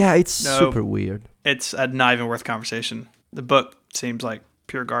 Yeah, it's super weird. It's not even worth conversation. The book seems like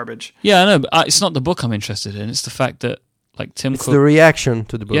pure garbage. Yeah, I know, but it's not the book I'm interested in. It's the fact that, like, Tim Cook... It's the reaction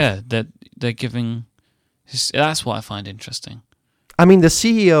to the book. Yeah, they're giving... That's what I find interesting. I mean, the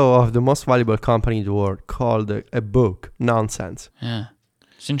CEO of the most valuable company in the world called a book nonsense. Yeah,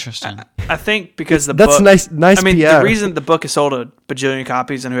 it's interesting. I think because that's nice. I mean, PR. The reason the book is sold a bajillion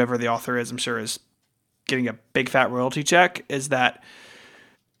copies, and whoever the author is, I'm sure, is getting a big fat royalty check, is that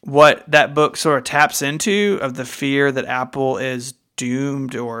what that book sort of taps into of the fear that Apple is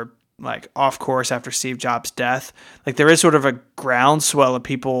doomed or like off course after Steve Jobs' death. Like there is sort of a groundswell of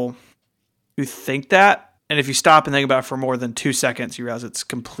people who think that. And if you stop and think about it for more than 2 seconds, you realize it's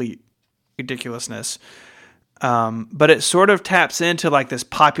complete ridiculousness. But it sort of taps into like this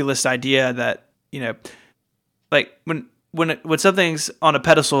populist idea that, like when something's on a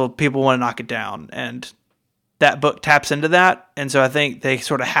pedestal, people want to knock it down. And that book taps into that. And so I think they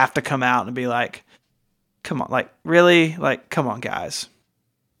sort of have to come out and be like, come on, like really? Like, come on, guys.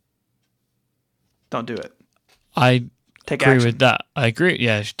 Don't do it. I agree with that. I agree.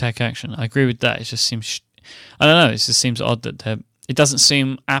 Yeah, you should take action. I agree with that. It just seems... I don't know. It just seems odd that it doesn't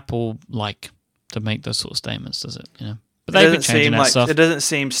seem Apple-like to make those sort of statements, does it? But they've been changing that stuff. It doesn't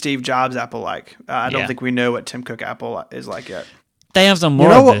seem Steve Jobs Apple-like. I don't think we know what Tim Cook Apple is like yet. They have done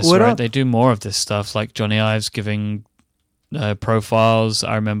more of this, right? They do more of this stuff, like Johnny Ives giving profiles.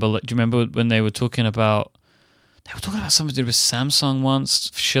 I remember. Do you remember when they were talking about? They were talking about something to do with Samsung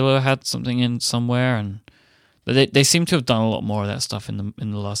once. Schiller had something in somewhere, and they seem to have done a lot more of that stuff in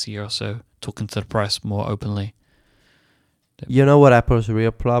the last year or so. Talking to the press more openly. You know what Apple's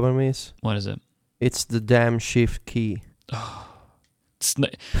real problem is? What is it? It's the damn shift key.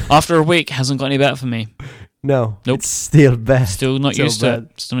 After a week, hasn't got any better for me. No. Nope. It's still bad. Still not used to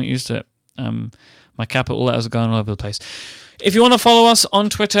it. Still not used to it. My capital letters are going all over the place. If you want to follow us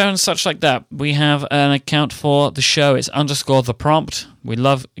on Twitter and such like that, we have an account for the show. It's _theprompt. We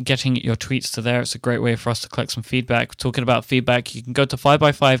love getting your tweets to there. It's a great way for us to collect some feedback. Talking about feedback, you can go to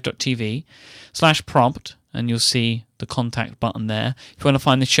 5by5.tv/prompt and you'll see the contact button there. If you want to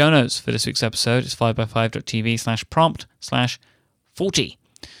find the show notes for this week's episode, it's 5by5.tv/prompt/40.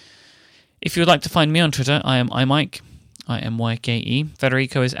 If you would like to find me on Twitter, I am iMyke, IMYKE.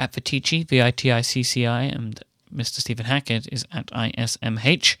 Federico is at Viticci, VITICCI, and Mr. Stephen Hackett is at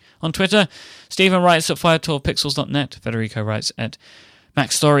ISMH on Twitter. Stephen writes at 512pixels.net. Federico writes at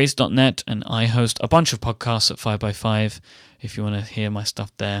macstories.net. And I host a bunch of podcasts at 5by5. If you want to hear my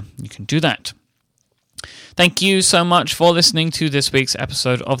stuff there, you can do that. Thank you so much for listening to this week's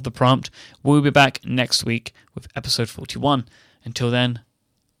episode of The Prompt. We'll be back next week with episode 41. Until then,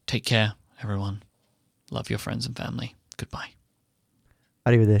 take care, everyone. Love your friends and family. Goodbye.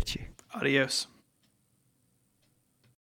 Arrivederci. Adios.